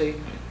frequency,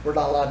 we're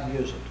not allowed to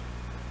use it.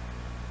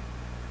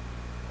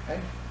 Okay?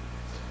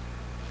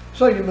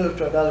 So you move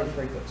to another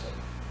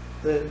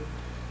frequency.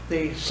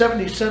 The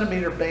 70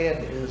 centimeter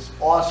band is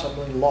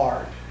awesomely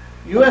large.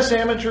 U.S.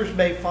 amateurs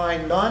may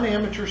find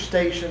non-amateur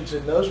stations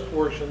in those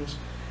portions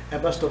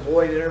and must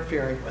avoid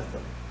interfering with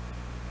them.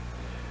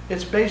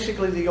 It's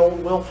basically the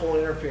old willful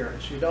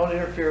interference. You don't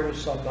interfere with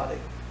somebody.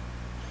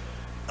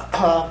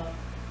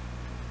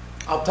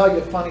 I'll tell you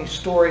a funny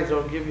story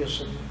that'll give you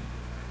some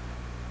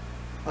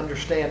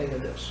understanding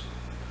of this.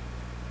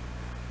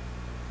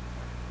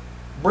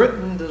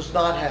 Britain does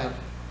not have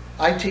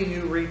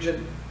ITU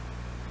region,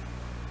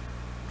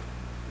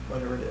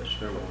 whatever it is,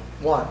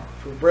 one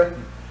for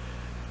Britain,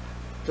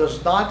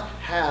 does not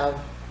have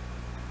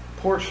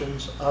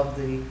portions of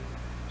the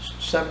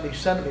 70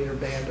 centimeter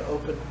band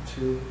open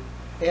to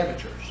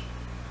amateurs.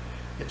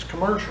 It's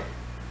commercial.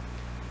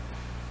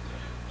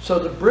 So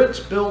the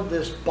Brits build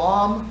this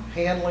bomb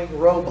handling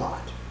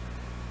robot.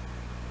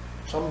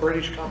 Some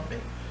British company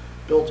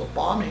builds a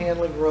bomb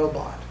handling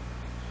robot,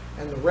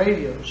 and the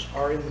radios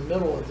are in the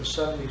middle of the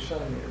 70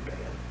 centimeter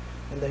band,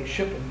 and they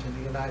ship them to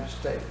the United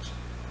States.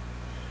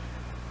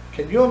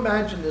 Can you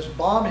imagine this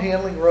bomb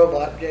handling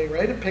robot getting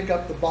ready to pick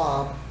up the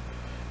bomb?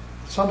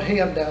 Some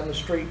ham down the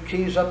street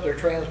keys up their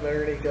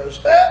transmitter and he goes,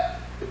 ah!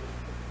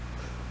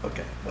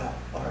 Okay, well,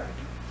 all right.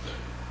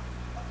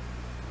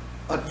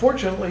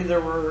 Unfortunately,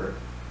 there were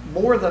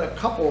more than a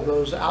couple of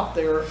those out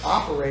there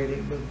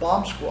operating with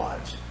bomb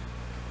squads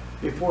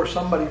before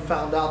somebody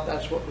found out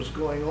that's what was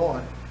going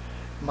on.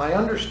 My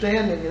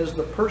understanding is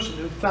the person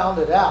who found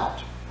it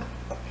out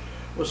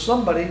was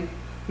somebody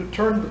who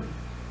turned the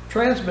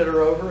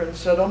transmitter over and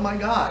said, oh my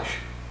gosh,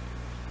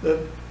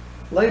 the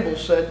label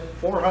said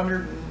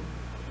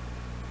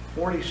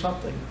 440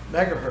 something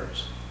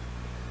megahertz.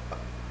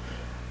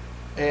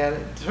 And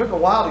it took a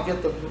while to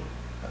get them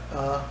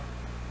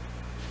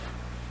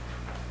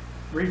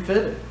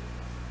refitted.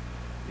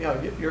 You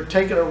know, you're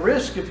taking a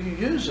risk if you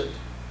use it.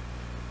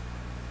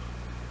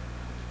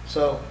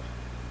 So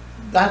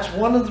that's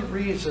one of the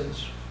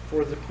reasons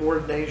for the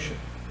coordination.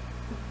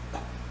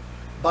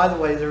 By the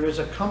way, there is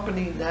a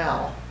company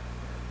now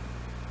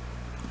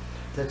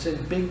that's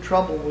in big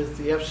trouble with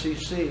the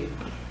FCC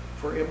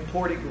for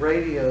importing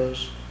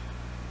radios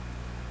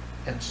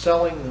and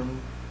selling them.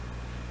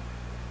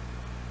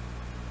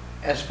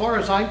 As far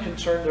as I'm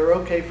concerned, they're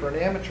okay for an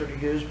amateur to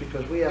use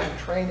because we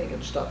have training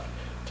and stuff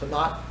to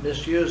not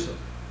misuse them.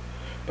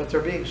 But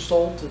they're being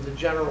sold to the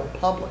general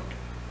public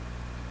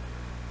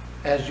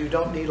as you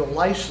don't need a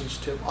license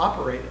to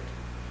operate it.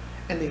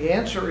 And the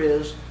answer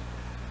is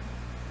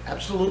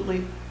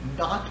absolutely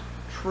not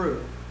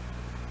true.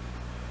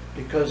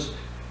 Because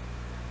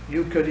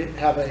you could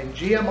have a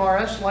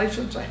GMRS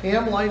license, a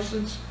ham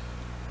license,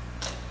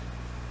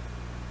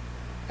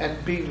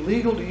 and be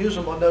legal to use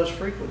them on those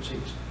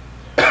frequencies.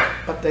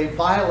 But they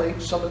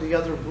violate some of the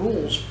other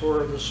rules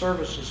for the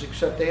services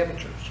except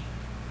amateurs.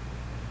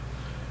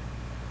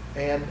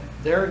 And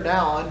they're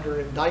now under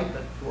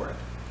indictment for it.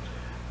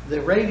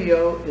 The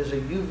radio is a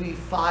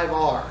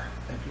UV5R.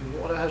 If you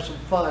want to have some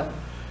fun,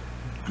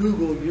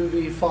 Google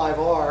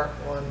UV5R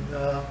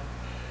on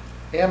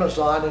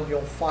Amazon and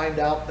you'll find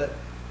out that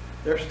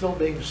they're still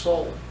being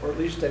sold, or at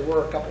least they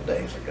were a couple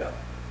days ago.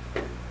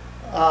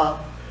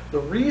 The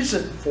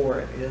reason for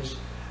it is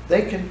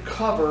they can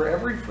cover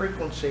every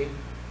frequency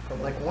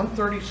from like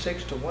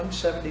 136 to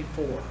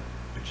 174,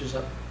 which is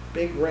a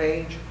big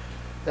range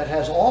that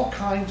has all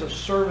kinds of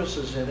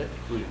services in it.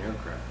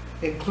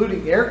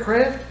 Including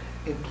aircraft,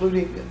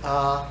 including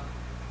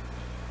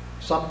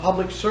some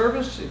public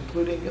service,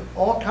 including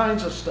all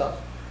kinds of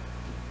stuff.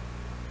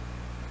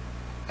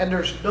 And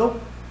there's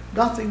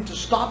nothing to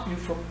stop you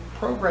from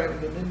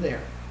programming them in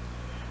there.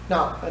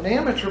 Now, an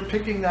amateur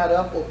picking that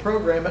up will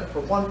program it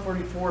for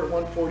 144 to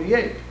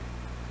 148.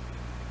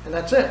 And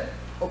that's it,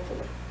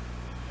 hopefully.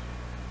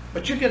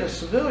 But you get a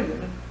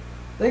civilian, and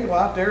they go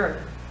out there and,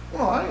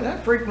 well,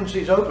 that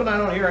frequency's open, I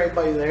don't hear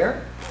anybody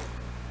there.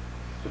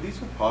 So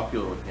these are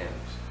popular with hams.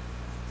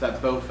 Is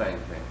that Bofang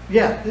thing?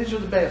 Yeah, these are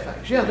the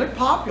Baofangs. Yeah, they're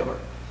popular.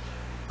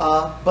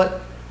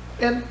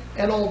 And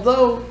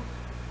although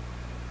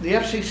the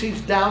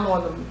FCC's down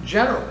on them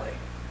generally,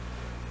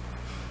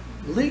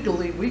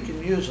 legally we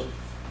can use them.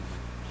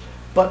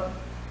 But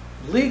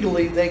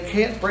legally they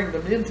can't bring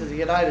them into the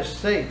United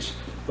States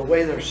the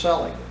way they're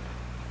selling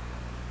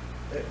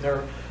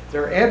them.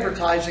 They're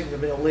advertising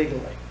them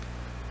illegally.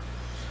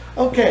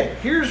 Okay,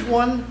 here's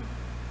one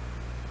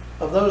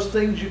of those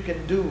things you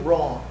can do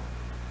wrong.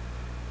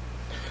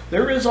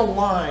 There is a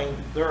line,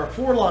 there are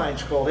 4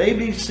 lines called A,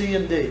 B, C,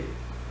 and D.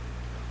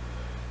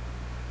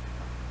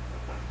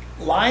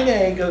 Line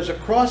A goes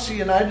across the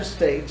United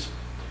States.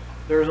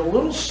 There's a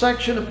little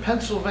section of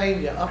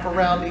Pennsylvania up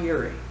around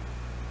Erie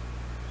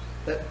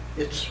that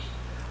it's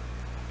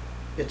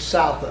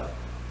south of.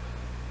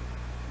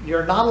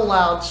 You're not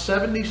allowed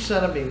 70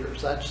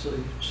 centimeters, that's the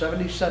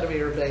 70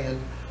 centimeter band,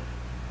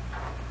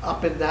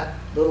 up in that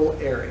little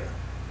area,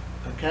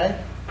 okay?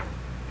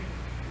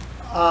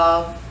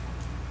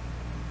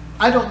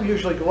 I don't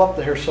usually go up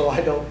there, so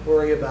I don't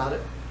worry about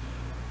it.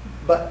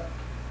 But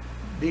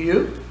do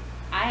you?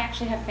 I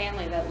actually have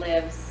family that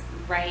lives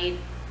right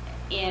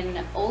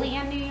in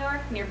Olean, New York,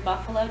 near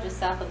Buffalo, just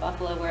south of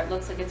Buffalo, where it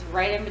looks like it's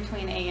right in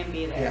between A and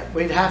B there. Yeah,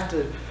 we'd have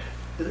to,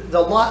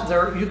 the lot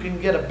there, you can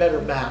get a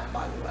better map,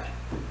 by the way,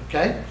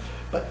 okay?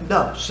 But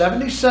no,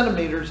 70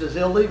 centimeters is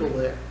illegal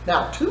there.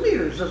 Now, 2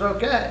 meters is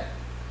okay.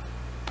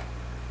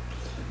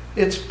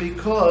 It's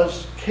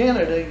because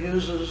Canada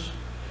uses,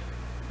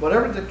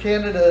 whatever the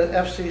Canada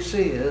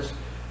FCC is,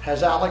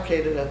 has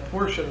allocated a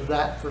portion of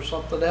that for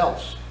something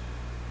else.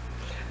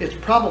 It's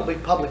probably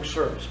public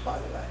service, by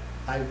the way.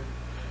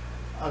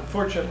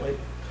 Unfortunately,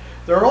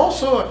 there are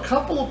also a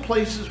couple of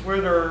places where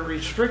there are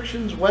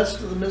restrictions west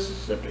of the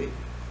Mississippi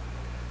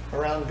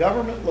around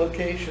government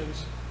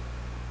locations.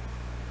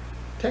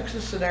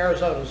 Texas and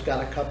Arizona's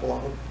got a couple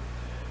of them.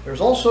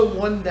 There's also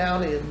one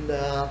down in,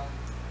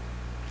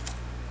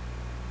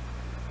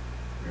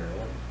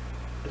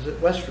 is it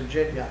West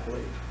Virginia, I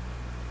believe,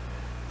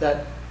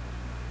 that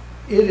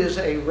it is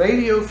a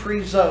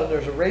radio-free zone.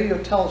 There's a radio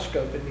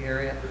telescope in the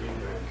area.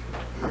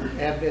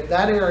 And in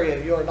that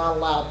area, you are not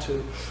allowed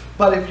to.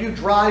 But if you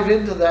drive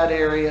into that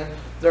area,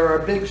 there are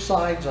big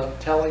signs up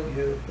telling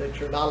you that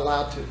you're not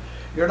allowed to.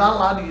 You're not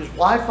allowed to use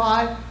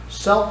Wi-Fi,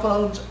 cell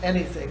phones,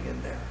 anything in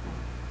there.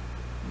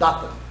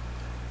 Nothing.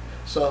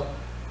 So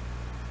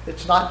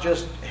it's not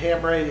just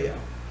ham radio.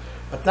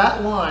 But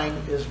that line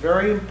is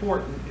very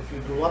important if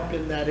you go up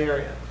in that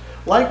area.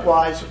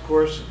 Likewise, of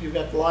course, you've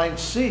got line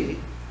C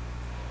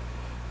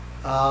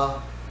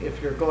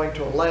if you're going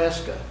to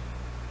Alaska.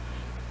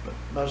 But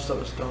most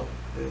of us don't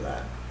do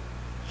that.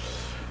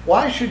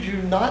 Why should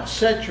you not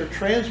set your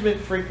transmit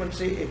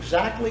frequency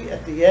exactly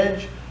at the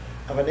edge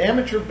of an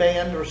amateur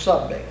band or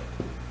subband?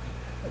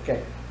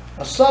 Okay,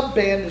 a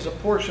subband is a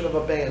portion of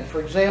a band.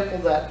 For example,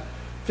 that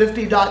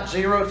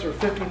 50.0 through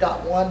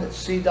 50.1 at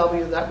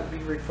CW, that would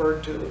be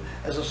referred to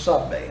as a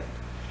subband.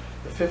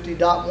 The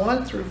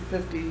 50.1 through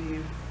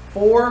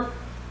 54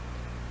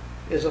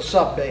 is a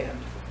subband,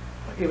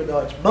 even though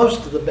it's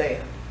most of the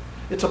band.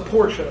 It's a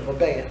portion of a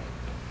band.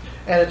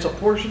 And it's a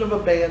portion of a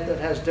band that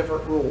has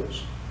different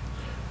rules.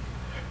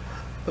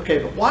 Okay,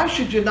 but why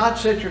should you not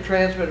set your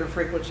transmitter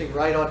frequency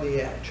right on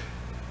the edge?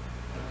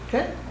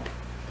 Okay?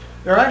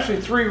 There are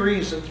actually 3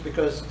 reasons,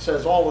 because it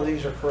says all of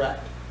these are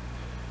correct.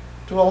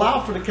 To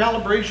allow for the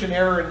calibration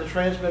error in the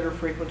transmitter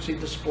frequency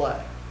display.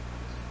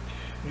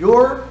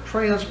 Your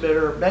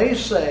transmitter may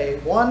say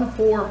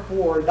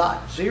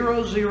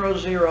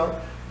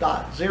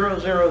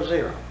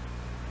 144.000.000,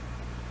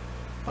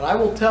 but I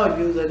will tell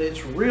you that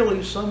it's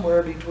really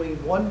somewhere between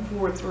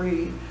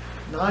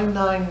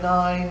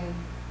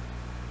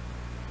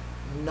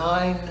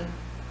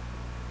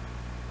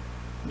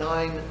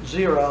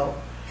 143.999.990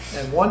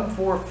 and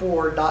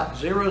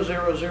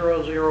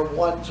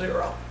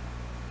 144.0000010.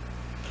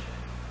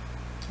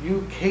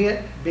 You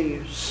can't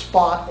be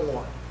spot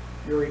on.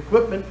 Your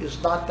equipment is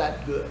not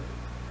that good.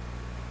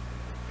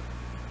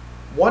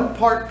 1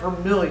 part per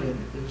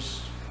million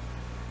is,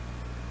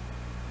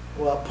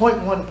 well,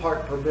 0.1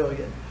 part per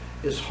million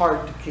is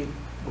hard to keep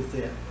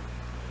within.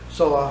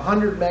 So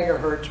 100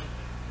 megahertz,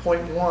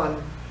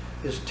 0.1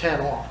 is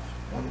 10 off,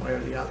 one way or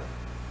the other.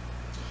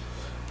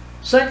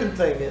 Second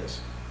thing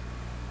is,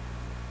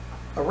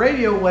 a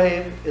radio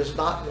wave is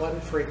not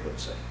one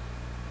frequency.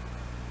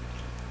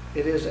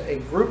 It is a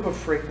group of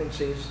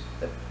frequencies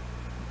that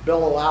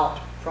billow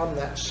out from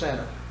that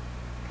center.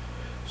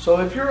 So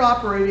if you're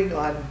operating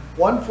on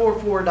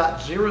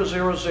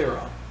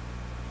 144.000,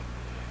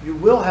 you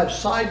will have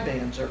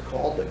sidebands, they're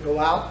called, that go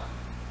out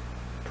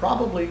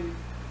probably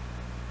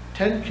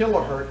 10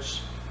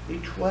 kilohertz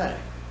each way.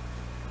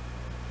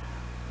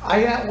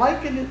 I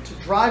liken it to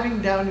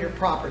driving down your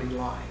property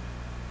line.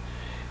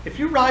 If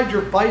you ride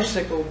your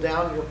bicycle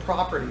down your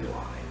property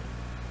line,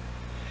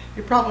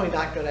 you're probably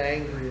not going to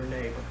anger your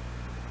neighbor.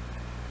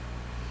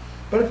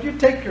 But if you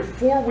take your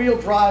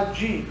 4-wheel drive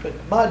Jeep and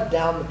mud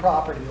down the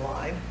property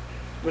line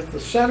with the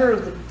center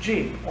of the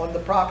Jeep on the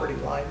property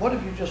line, what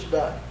have you just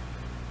done?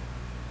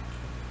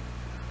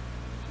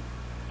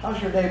 How's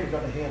your neighbor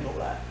going to handle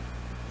that?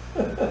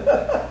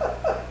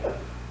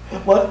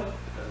 What?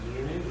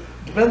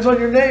 Depends on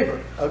your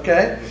neighbor,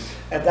 okay?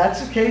 And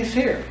that's the case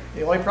here.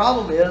 The only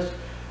problem is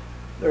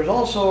there's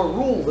also a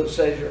rule that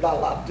says you're not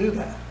allowed to do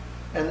that.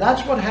 And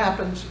that's what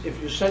happens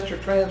if you set your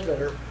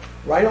transmitter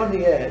right on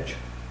the edge.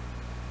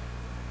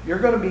 You're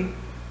going to be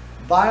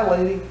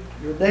violating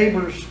your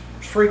neighbor's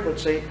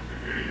frequency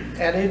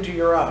and into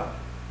your own.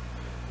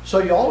 So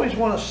you always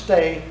want to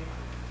stay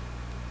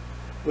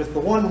with the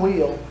one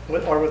wheel,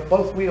 or with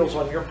both wheels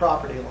on your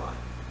property line.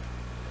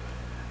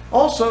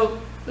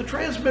 Also, the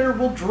transmitter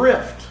will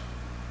drift.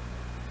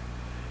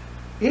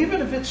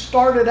 Even if it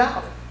started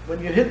out, when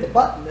you hit the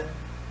button,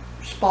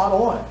 spot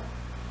on,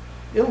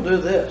 it'll do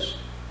this.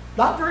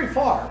 Not very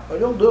far, but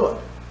it'll do it.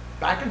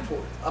 Back and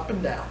forth, up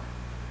and down.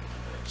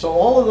 So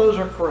all of those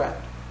are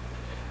correct.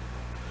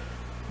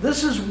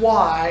 This is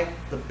why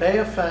the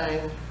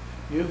Baofeng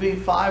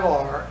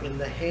UV5R in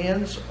the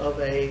hands of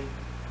a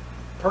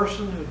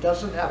person who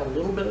doesn't have a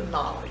little bit of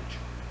knowledge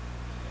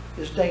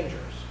is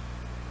dangerous.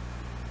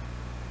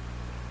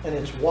 And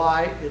it's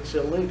why it's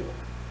illegal.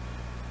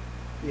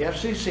 The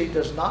FCC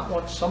does not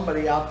want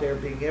somebody out there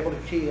being able to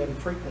key in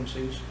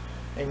frequencies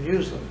and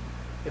use them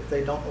if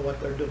they don't know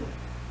what they're doing.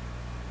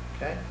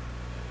 Okay?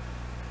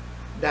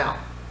 Now,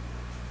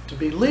 to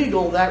be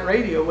legal, that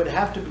radio would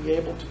have to be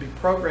able to be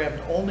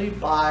programmed only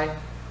by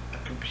a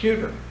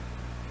computer.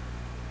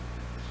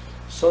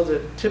 So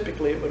that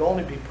typically it would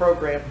only be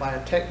programmed by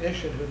a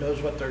technician who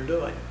knows what they're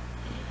doing.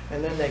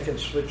 And then they can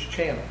switch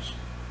channels.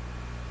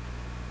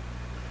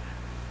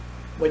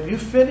 When you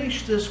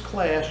finish this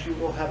class, you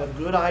will have a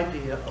good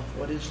idea of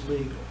what is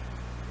legal.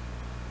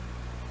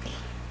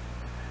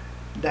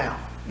 Now,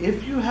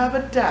 if you have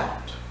a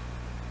doubt,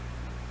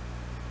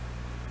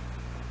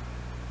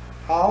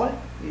 Holly,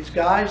 these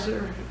guys that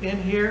are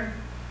in here,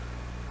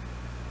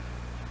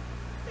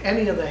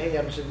 any of the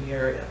hams in the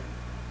area,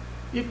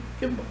 you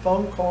give them a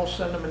phone call,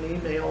 send them an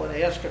email,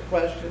 and ask a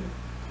question.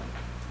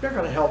 They're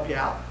going to help you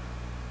out.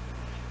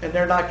 And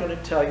they're not going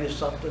to tell you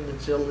something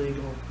that's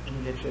illegal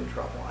and get you in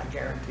trouble. I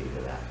guarantee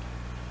you that.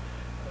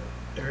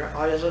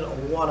 There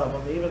isn't one of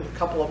them, even a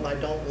couple of them I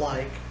don't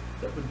like,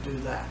 that would do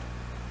that.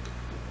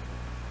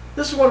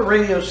 This is what a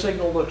radio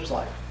signal looks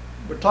like.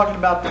 We're talking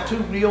about the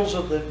 2 wheels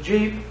of the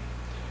Jeep.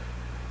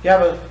 You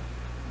have a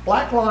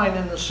black line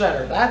in the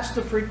center. That's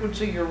the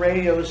frequency your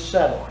radio is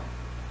set on.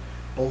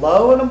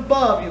 Below and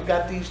above, you've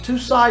got these 2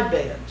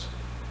 sidebands.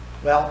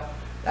 Well,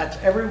 that's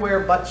everywhere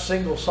but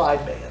single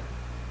sideband.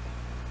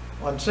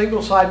 On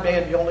single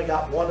sideband, you only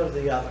got one of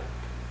the other.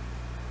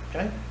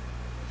 Okay?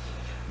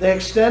 They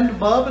extend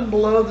above and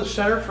below the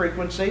center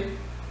frequency.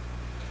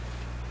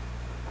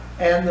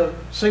 And the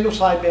single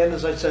sideband,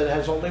 as I said,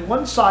 has only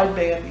one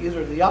sideband,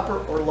 either the upper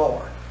or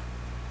lower.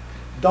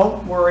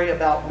 Don't worry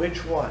about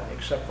which one,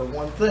 except for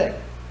one thing.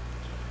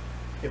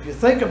 If you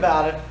think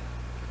about it,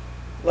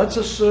 let's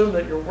assume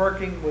that you're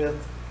working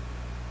with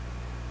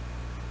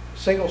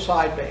single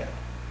sideband.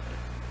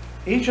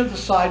 Each of the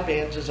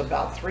sidebands is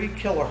about 3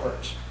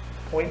 kilohertz,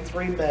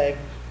 0.3 meg,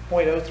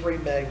 0.03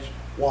 megs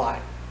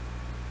wide.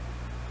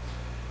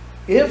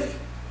 If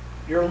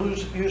you're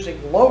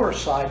using lower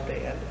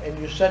sideband and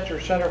you set your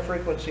center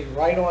frequency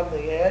right on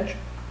the edge,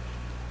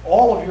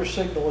 all of your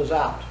signal is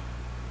out.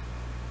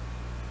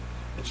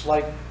 It's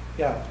like,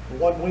 yeah,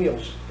 one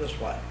wheel's this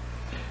way.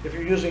 If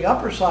you're using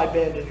upper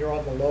sideband and you're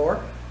on the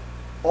lower,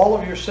 all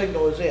of your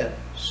signal is in,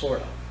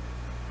 sort of.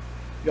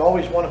 You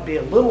always want to be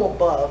a little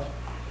above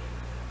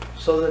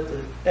so that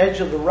the edge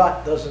of the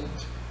rut doesn't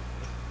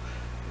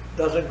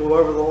go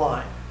over the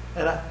line.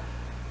 And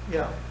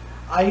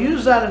I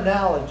use that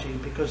analogy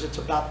because it's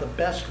about the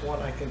best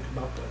one I can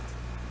come up with.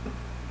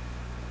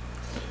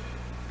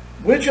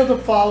 Which of the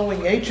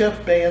following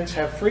HF bands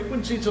have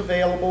frequencies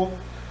available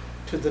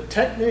to the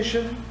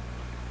technician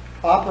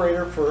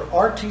operator for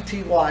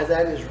RTTY,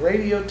 that is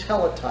radio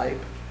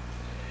teletype,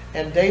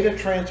 and data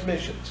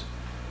transmissions?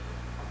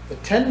 The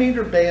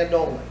 10-meter band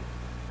only.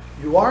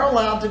 You are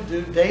allowed to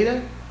do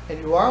data and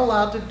you are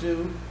allowed to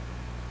do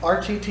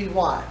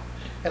RTTY.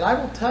 And I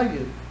will tell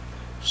you,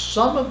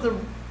 some of the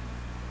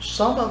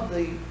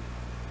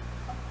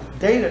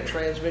data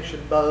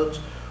transmission modes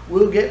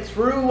will get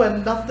through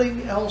and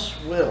nothing else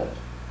will.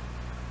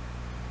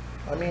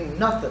 I mean,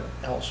 nothing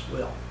else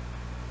will.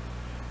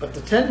 But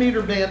the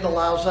 10-meter band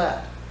allows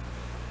that.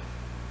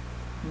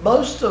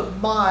 Most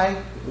of my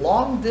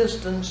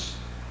long-distance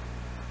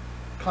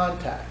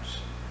contacts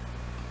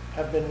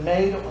have been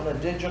made on a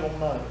digital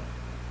mode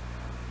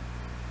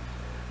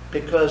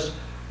because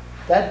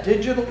that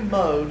digital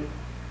mode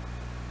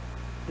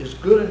is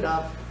good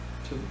enough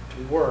to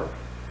work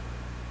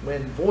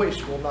when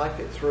voice will not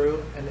get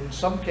through, and in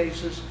some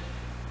cases,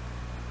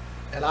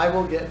 and I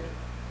will get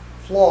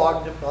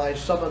flogged by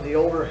some of the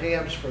older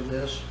hams for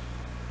this.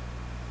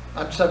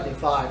 I'm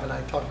 75 and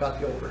I talk about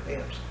the older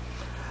hams.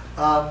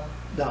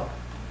 No,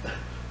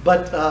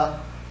 but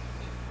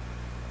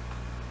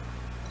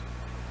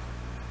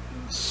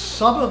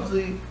some of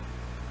the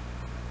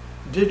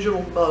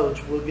digital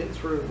modes will get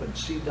through when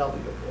CW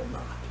will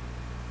not.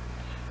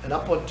 And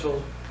up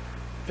until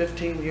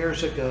 15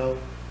 years ago,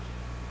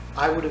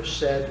 I would have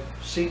said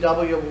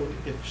CW,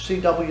 if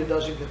CW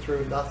doesn't get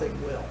through,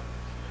 nothing will.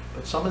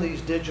 But some of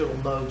these digital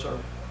modes are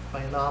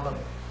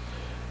phenomenal.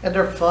 And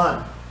they're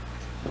fun.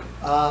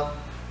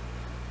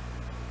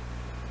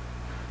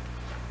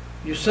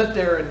 You sit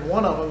there in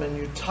one of them and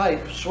you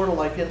type sort of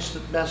like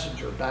instant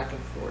messenger back and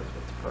forth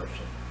with the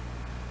person.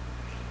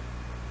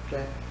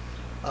 Okay?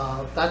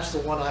 That's the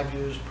one I've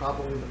used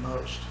probably the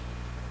most.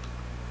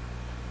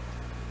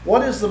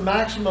 What is the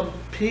maximum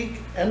peak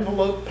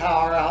envelope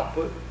power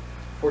output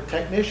for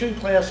technician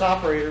class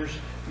operators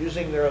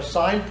using their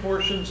assigned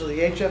portions of the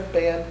HF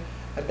band?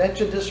 I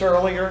mentioned this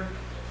earlier,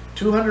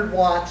 200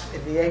 watts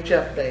in the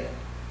HF band.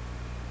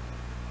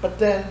 But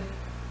then,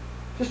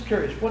 just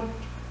curious,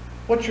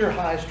 what's your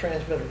highest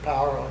transmitter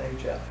power on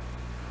HF?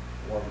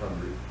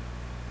 100.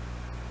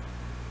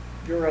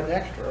 You're an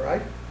extra,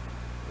 right?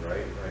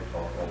 Right? I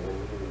talk all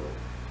over the world.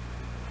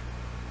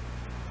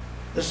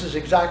 This is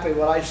exactly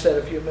what I said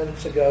a few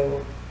minutes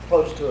ago,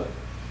 close to it.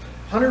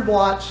 100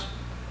 watts.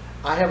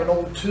 I have an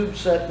old tube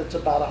set that's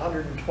about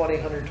 120,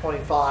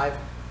 125,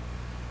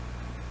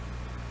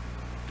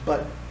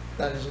 but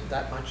that isn't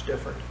that much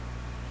different.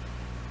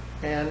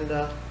 And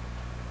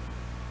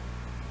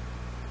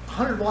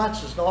 100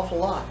 watts is an awful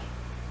lot.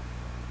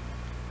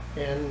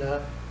 And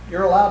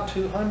you're allowed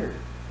 200.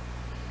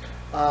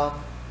 A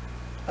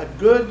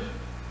good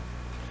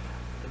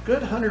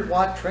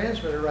 100-watt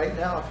transmitter right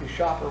now, if you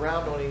shop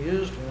around on a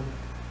used one,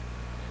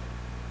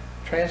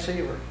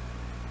 transceiver,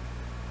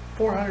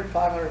 400,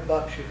 500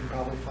 bucks, you can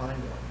probably find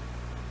one.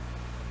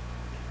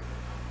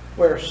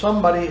 Where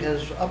somebody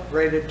has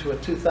upgraded to a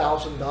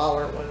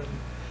 $2,000 one,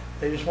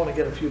 they just want to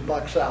get a few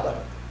bucks out of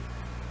it.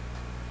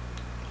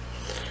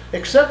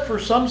 Except for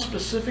some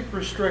specific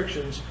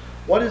restrictions,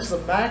 what is the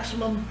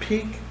maximum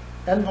peak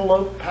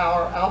envelope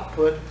power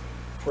output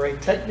for a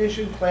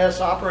technician class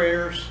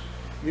operators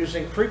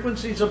using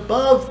frequencies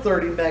above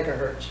 30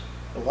 megahertz?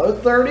 Below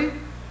 30,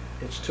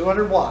 it's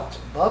 200 watts.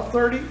 Above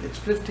 30, it's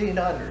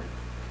 1500.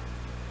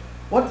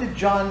 What did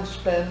John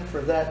spend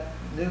for that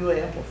new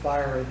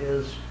amplifier of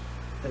his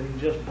that he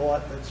just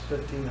bought that's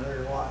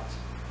 1500 watts?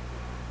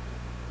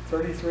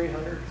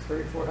 3,300,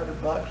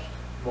 3,400 bucks?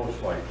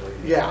 Most likely.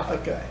 Yeah,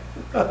 okay.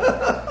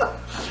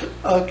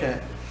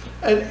 Okay.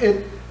 And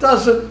it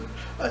doesn't,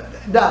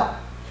 now,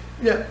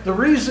 yeah, the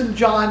reason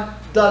John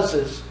does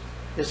this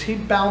is he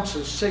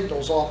bounces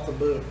signals off the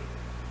moon.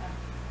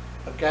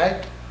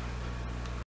 Okay?